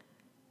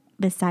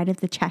beside of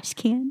the trash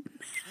can.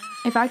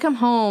 If I come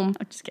home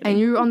just kidding. and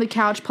you're on the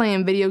couch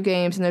playing video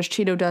games and there's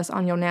Cheeto dust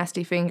on your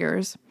nasty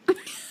fingers,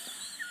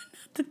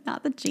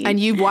 Not the Cheeto.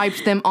 and you've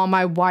wiped them on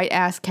my white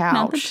ass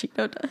Not the couch,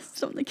 Cheeto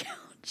dust on the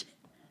couch.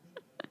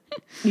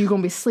 you're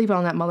gonna be sleeping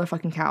on that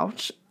motherfucking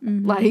couch.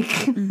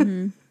 Like,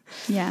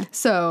 Yeah.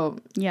 so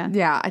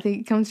Yeah. I think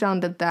it comes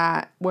down to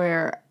that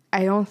where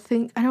I don't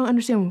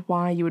understand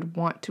why you would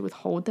want to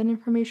withhold that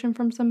information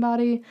from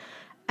somebody,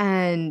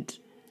 and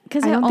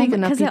Because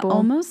it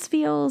almost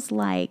feels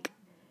like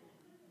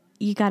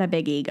you got a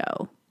big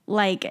ego.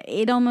 Like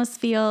it almost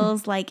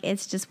feels like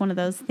it's just one of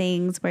those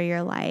things where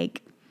you're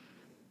like,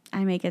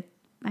 I make a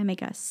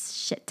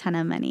shit ton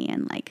of money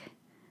and like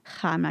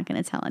I'm not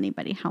going to tell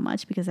anybody how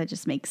much because I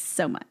just make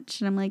so much.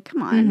 And I'm like,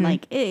 come on,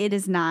 like it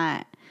is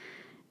not.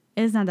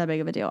 It's not that big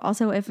of a deal.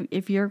 Also,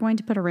 if you're going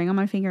to put a ring on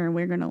my finger and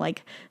we're going to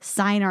like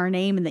sign our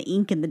name in the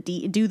ink and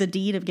do the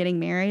deed of getting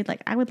married,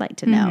 like I would like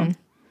to know.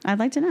 I'd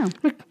like to know.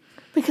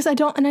 Because I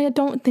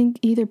don't think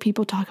either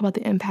people talk about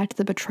the impact of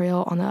the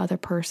betrayal on the other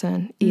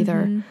person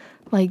either.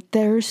 Like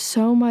there's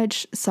so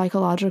much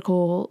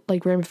psychological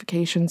like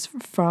ramifications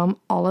from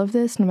all of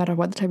this, no matter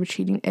what the type of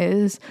cheating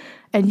is.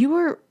 And you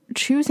were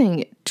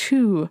choosing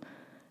to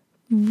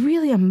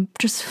really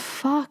just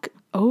fuck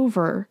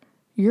over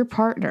your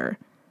partner.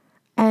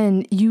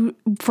 And you,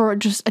 for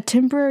just a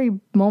temporary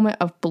moment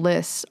of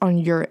bliss on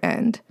your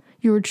end,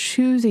 you were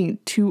choosing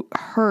to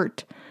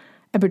hurt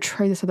and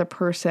betray this other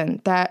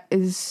person that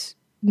is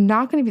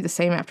not going to be the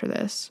same after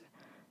this.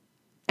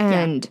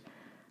 And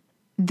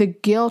the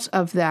guilt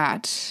of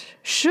that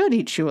should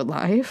eat you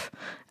alive.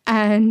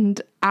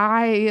 And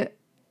I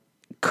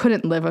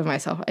couldn't live with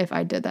myself if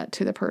I did that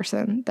to the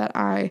person that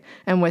I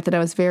am with. And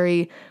I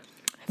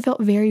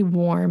felt very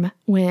warm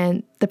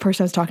when the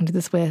person I was talking to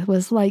this with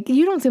was like,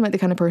 you don't seem like the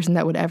kind of person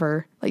that would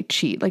ever like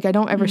cheat. Like I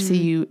don't ever see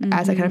you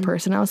as that kind of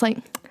person. I was like,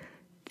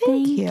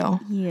 thank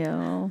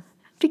you.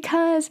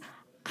 Because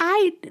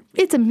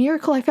it's a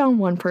miracle I found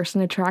one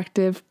person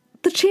attractive.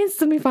 The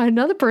chances of me finding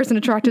another person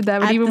attractive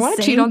that I would even want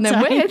to cheat on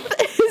them with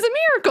is a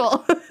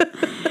miracle.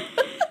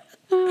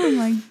 Oh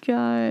my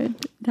God.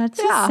 That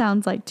just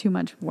sounds like too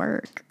much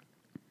work.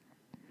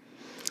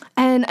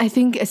 And I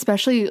think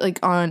especially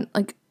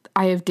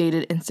I have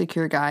dated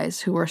insecure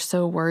guys who are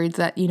so worried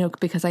that,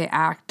 because I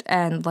act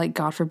and like,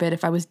 God forbid,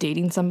 if I was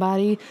dating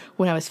somebody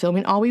when I was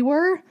filming All We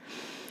Were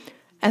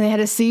and they had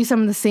to see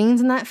some of the scenes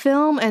in that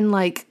film and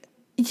like,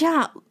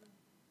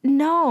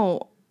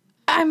 no,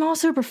 I'm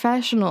also a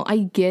professional. I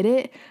get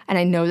it. And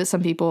I know that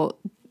some people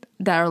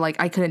that are like,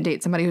 I couldn't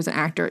date somebody who's an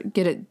actor.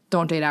 Get it.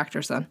 Don't date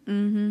actors then.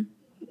 Mm-hmm.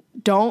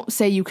 Don't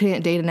say you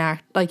couldn't date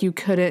you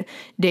couldn't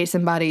date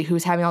somebody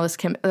who's having all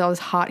this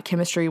hot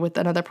chemistry with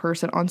another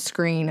person on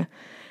screen.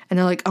 And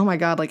they're like, oh my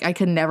God, like I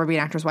could never be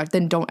an actor's wife.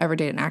 Then don't ever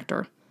date an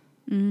actor.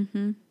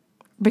 Mm-hmm.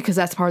 Because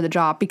that's part of the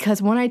job.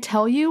 Because when I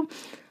tell you,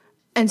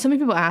 and so many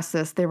people ask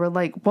this, they were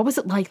like, what was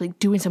it like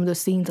doing some of those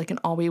scenes like in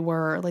All We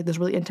Were, like those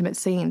really intimate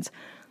scenes?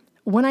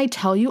 When I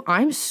tell you,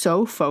 I'm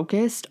so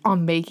focused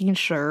on making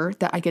sure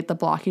that I get the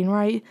blocking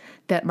right,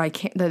 that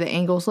that the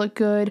angles look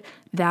good,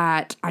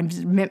 that I'm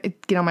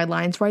getting my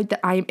lines right,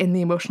 that I'm in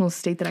the emotional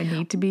state that I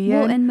need to be in.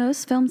 Well, and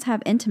most films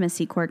have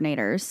intimacy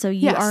coordinators, so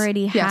you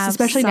already have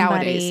especially somebody,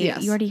 nowadays.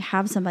 Yes. You already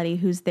have somebody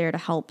who's there to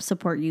help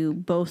support you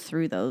both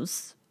through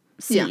those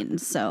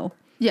scenes. So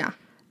yeah,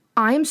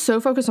 I am so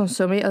focused on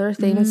so many other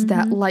things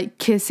that like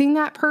kissing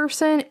that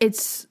person,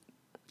 it's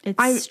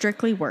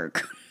strictly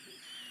work.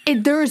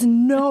 There is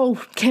no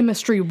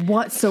chemistry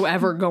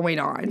whatsoever going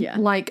on. Yeah.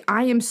 Like,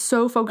 I am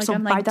so focused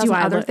on 5,000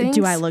 other things.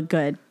 Do I look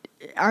good?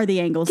 Are the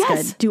angles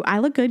good? Do I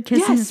look good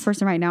kissing this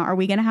person right now? Are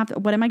we going to have to,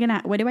 what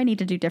do I need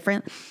to do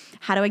different?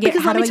 How do I get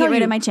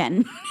rid of my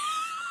chin?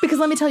 Because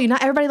let me tell you,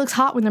 not everybody looks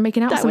hot when they're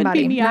making out with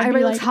somebody. Not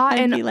everybody looks hot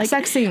in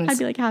sex scenes. I'd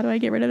be like, how do I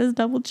get rid of this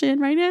double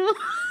chin right now?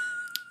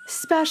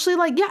 Especially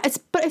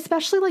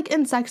especially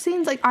in sex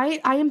scenes, like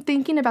I am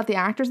thinking about the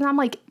actors and I'm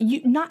like,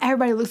 not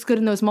everybody looks good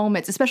in those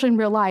moments, especially in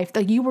real life.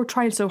 Like you were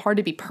trying so hard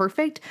to be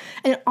perfect.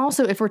 And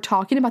also if we're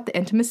talking about the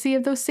intimacy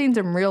of those scenes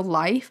in real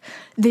life,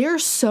 they're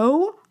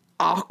so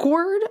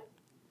awkward.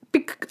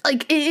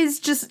 Like it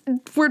is just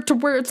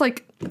where it's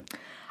like,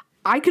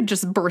 I could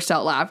just burst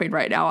out laughing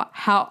right now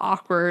how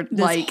awkward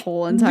this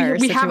whole entire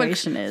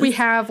situation is. We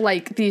have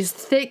like these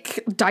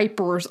thick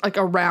diapers like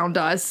around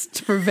us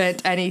to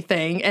prevent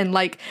anything and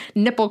like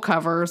nipple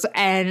covers.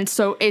 And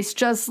so it's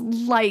just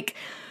like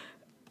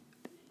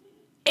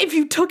if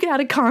you took it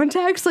out of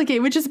context, like, it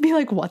would just be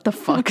like, what the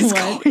fuck is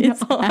going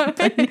on?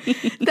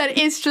 That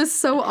it's just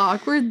so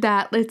awkward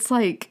that it's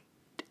like,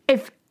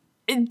 if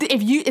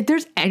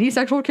there's any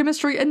sexual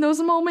chemistry in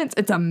those moments,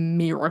 it's a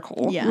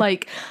miracle. Yeah.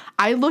 Like,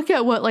 I look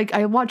at what, like,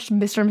 I watched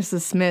Mr. and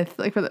Mrs. Smith,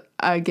 like, over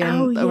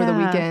the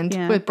weekend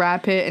with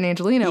Brad Pitt and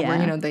Angelina, where,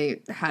 you know,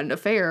 they had an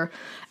affair.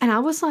 And I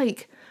was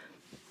like,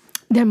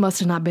 there must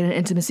have not been an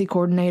intimacy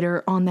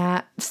coordinator on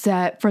that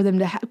set for them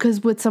to have,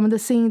 because with some of the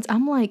scenes,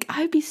 I'm like,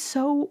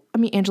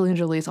 Angelina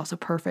Jolie is also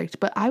perfect,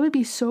 but I would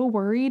be so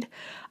worried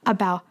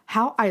about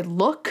how I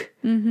look.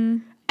 Mm-hmm.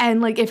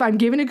 And, like, if I'm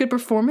giving a good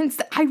performance,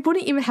 I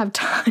wouldn't even have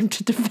time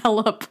to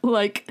develop,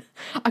 like,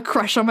 a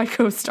crush on my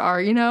co-star,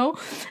 you know?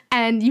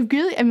 And you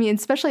really,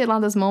 especially a lot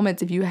of those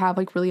moments, if you have,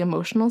 like, really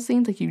emotional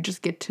scenes, like, you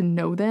just get to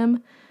know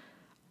them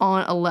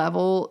on a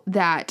level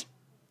that,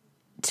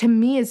 to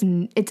me, it's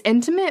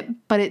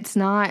intimate, but it's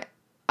not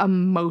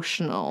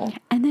emotional.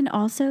 And then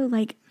also,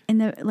 like,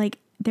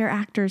 they're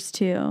actors,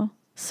 too.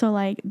 So,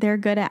 like, they're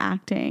good at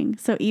acting.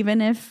 So even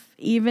if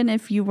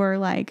you were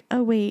like,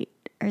 oh, wait,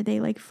 are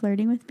they, like,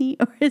 flirting with me,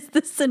 or is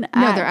this an act?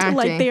 No, they're acting.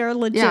 Like, they are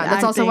legit. Yeah, that's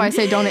acting. also why I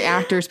say don't date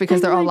actors, because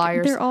they're all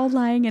liars. They're all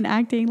lying and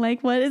acting.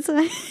 Like, what is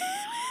that?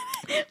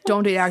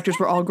 Don't date actors.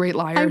 We're all great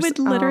liars. I would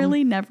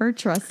literally never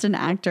trust an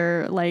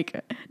actor. Like,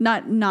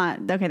 not.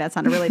 Okay, that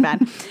sounded really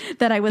bad.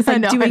 That I was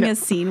like doing a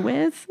scene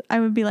with. I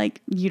would be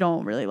like, you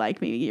don't really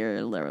like me.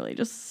 You're literally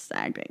just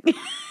acting.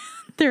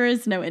 There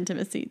is no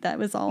intimacy. That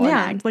was all an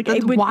act. Like,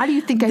 why do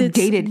you think I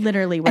dated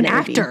literally an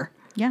actor?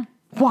 Yeah.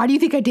 Why do you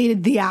think I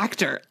dated the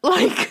actor?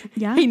 Like,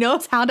 he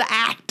knows how to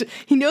act.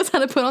 He knows how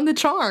to put on the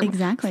charm.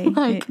 Exactly.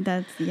 Like,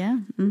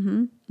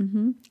 Mm-hmm.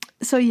 Mm-hmm.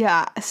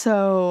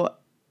 So,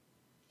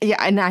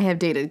 and I have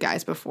dated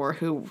guys before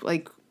who,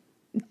 like,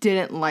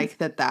 didn't like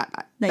that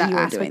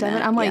aspect of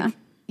it. I'm like,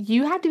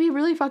 you have to be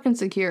really fucking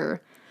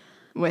secure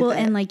with it. Well,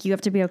 and, like, you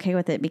have to be okay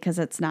with it, because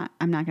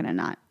I'm not going to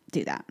not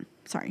do that.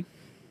 Sorry.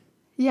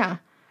 Yeah.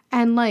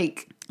 And,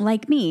 like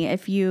me,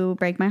 if you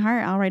break my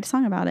heart, I'll write a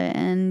song about it.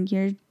 And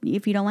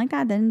if you don't like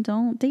that, then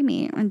don't date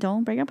me and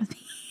don't break up with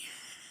me.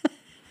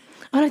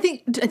 And I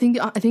think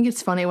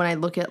it's funny when I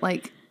look at,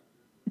 like,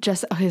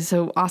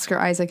 so Oscar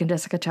Isaac and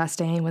Jessica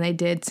Chastain, when they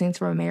did Scenes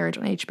from a Marriage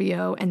on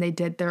HBO, and they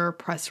did their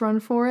press run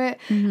for it,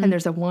 and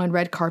there's a one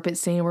red carpet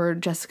scene where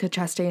Jessica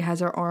Chastain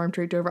has her arm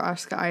draped over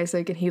Oscar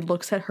Isaac, and he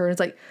looks at her and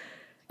is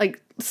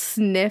like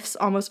sniffs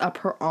almost up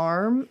her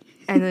arm,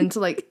 and then to,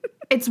 like,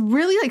 it's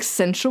really, like,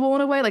 sensual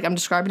in a way. Like, I'm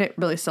describing it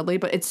really silly,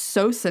 but it's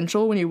so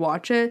sensual when you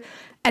watch it.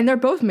 And they're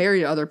both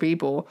married to other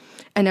people,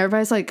 and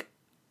everybody's like,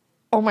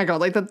 oh my God,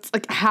 like, that's,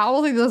 like,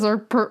 how does our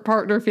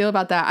partner feel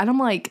about that? And I'm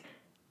like,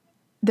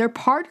 their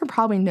partner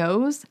probably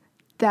knows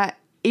that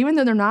even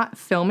though they're not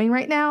filming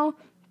right now,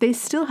 they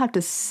still have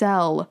to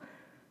sell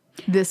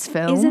this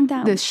film,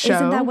 this show.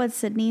 Isn't that what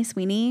Sydney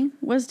Sweeney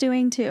was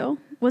doing too?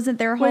 Wasn't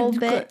their whole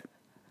bit?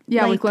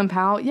 Yeah, like, with Glenn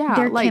Powell. Yeah.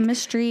 Their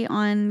chemistry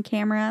on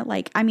camera.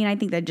 Like, I mean, I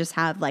think they just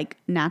have, like,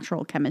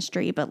 natural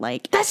chemistry, but,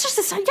 like, that's just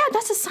a sign. Yeah,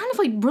 that's a sign of,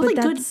 like, really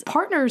good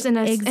partners in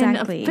a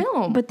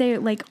film. But they,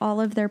 like,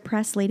 all of their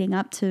press leading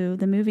up to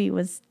the movie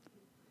was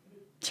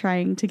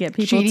trying to get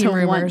people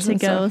to want to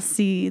go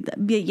see.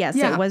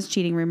 It was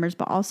cheating rumors,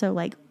 but also,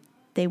 like,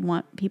 they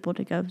want people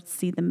to go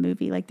see the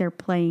movie. Like, they're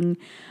playing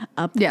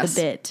up the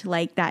bit.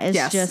 Like, that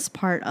is just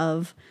part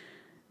of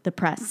the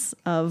press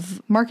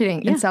of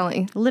marketing and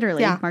selling.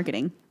 Literally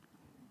marketing.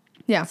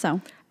 Yeah.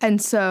 So and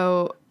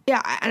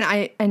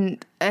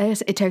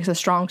it takes a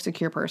strong,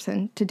 secure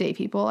person to date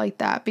people like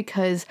that,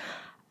 because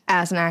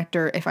as an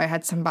actor, if I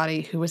had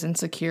somebody who was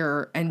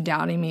insecure and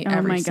doubting me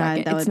every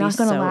second, it's not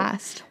going to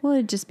last. Well,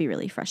 it'd just be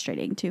really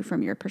frustrating too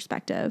from your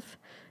perspective,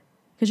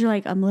 because you're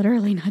like, I'm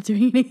literally not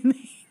doing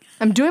anything.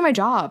 I'm doing my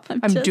job.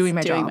 I'm doing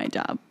my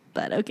job.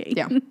 But okay.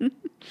 Yeah.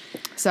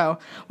 So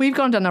we've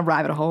gone down a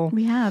rabbit hole.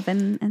 We have,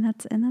 and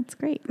that's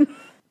great.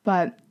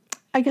 But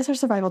I guess our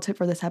survival tip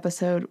for this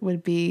episode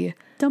would be,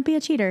 don't be a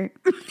cheater.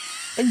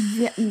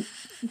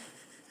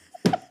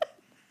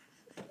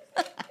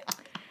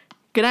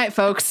 Good night,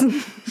 folks.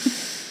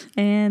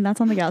 And that's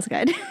on the Gals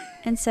Guide.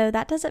 And so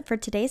that does it for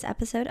today's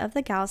episode of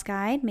The Gals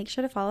Guide. Make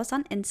sure to follow us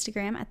on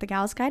Instagram at The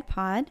Gals Guide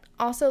Pod.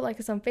 Also like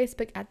us on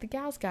Facebook at The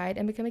Gals Guide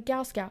and become a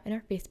Gal Scout in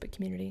our Facebook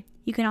community.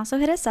 You can also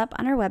hit us up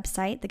on our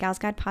website,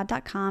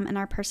 thegalsguidepod.com, and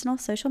our personal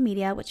social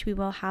media, which we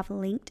will have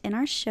linked in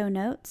our show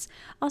notes.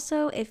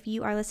 Also, if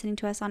you are listening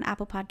to us on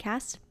Apple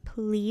Podcasts,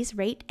 please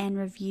rate and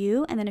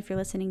review. And then if you're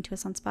listening to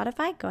us on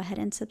Spotify, go ahead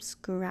and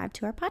subscribe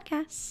to our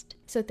podcast.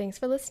 So thanks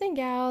for listening,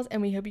 gals,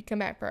 and we hope you come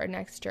back for our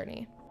next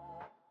journey.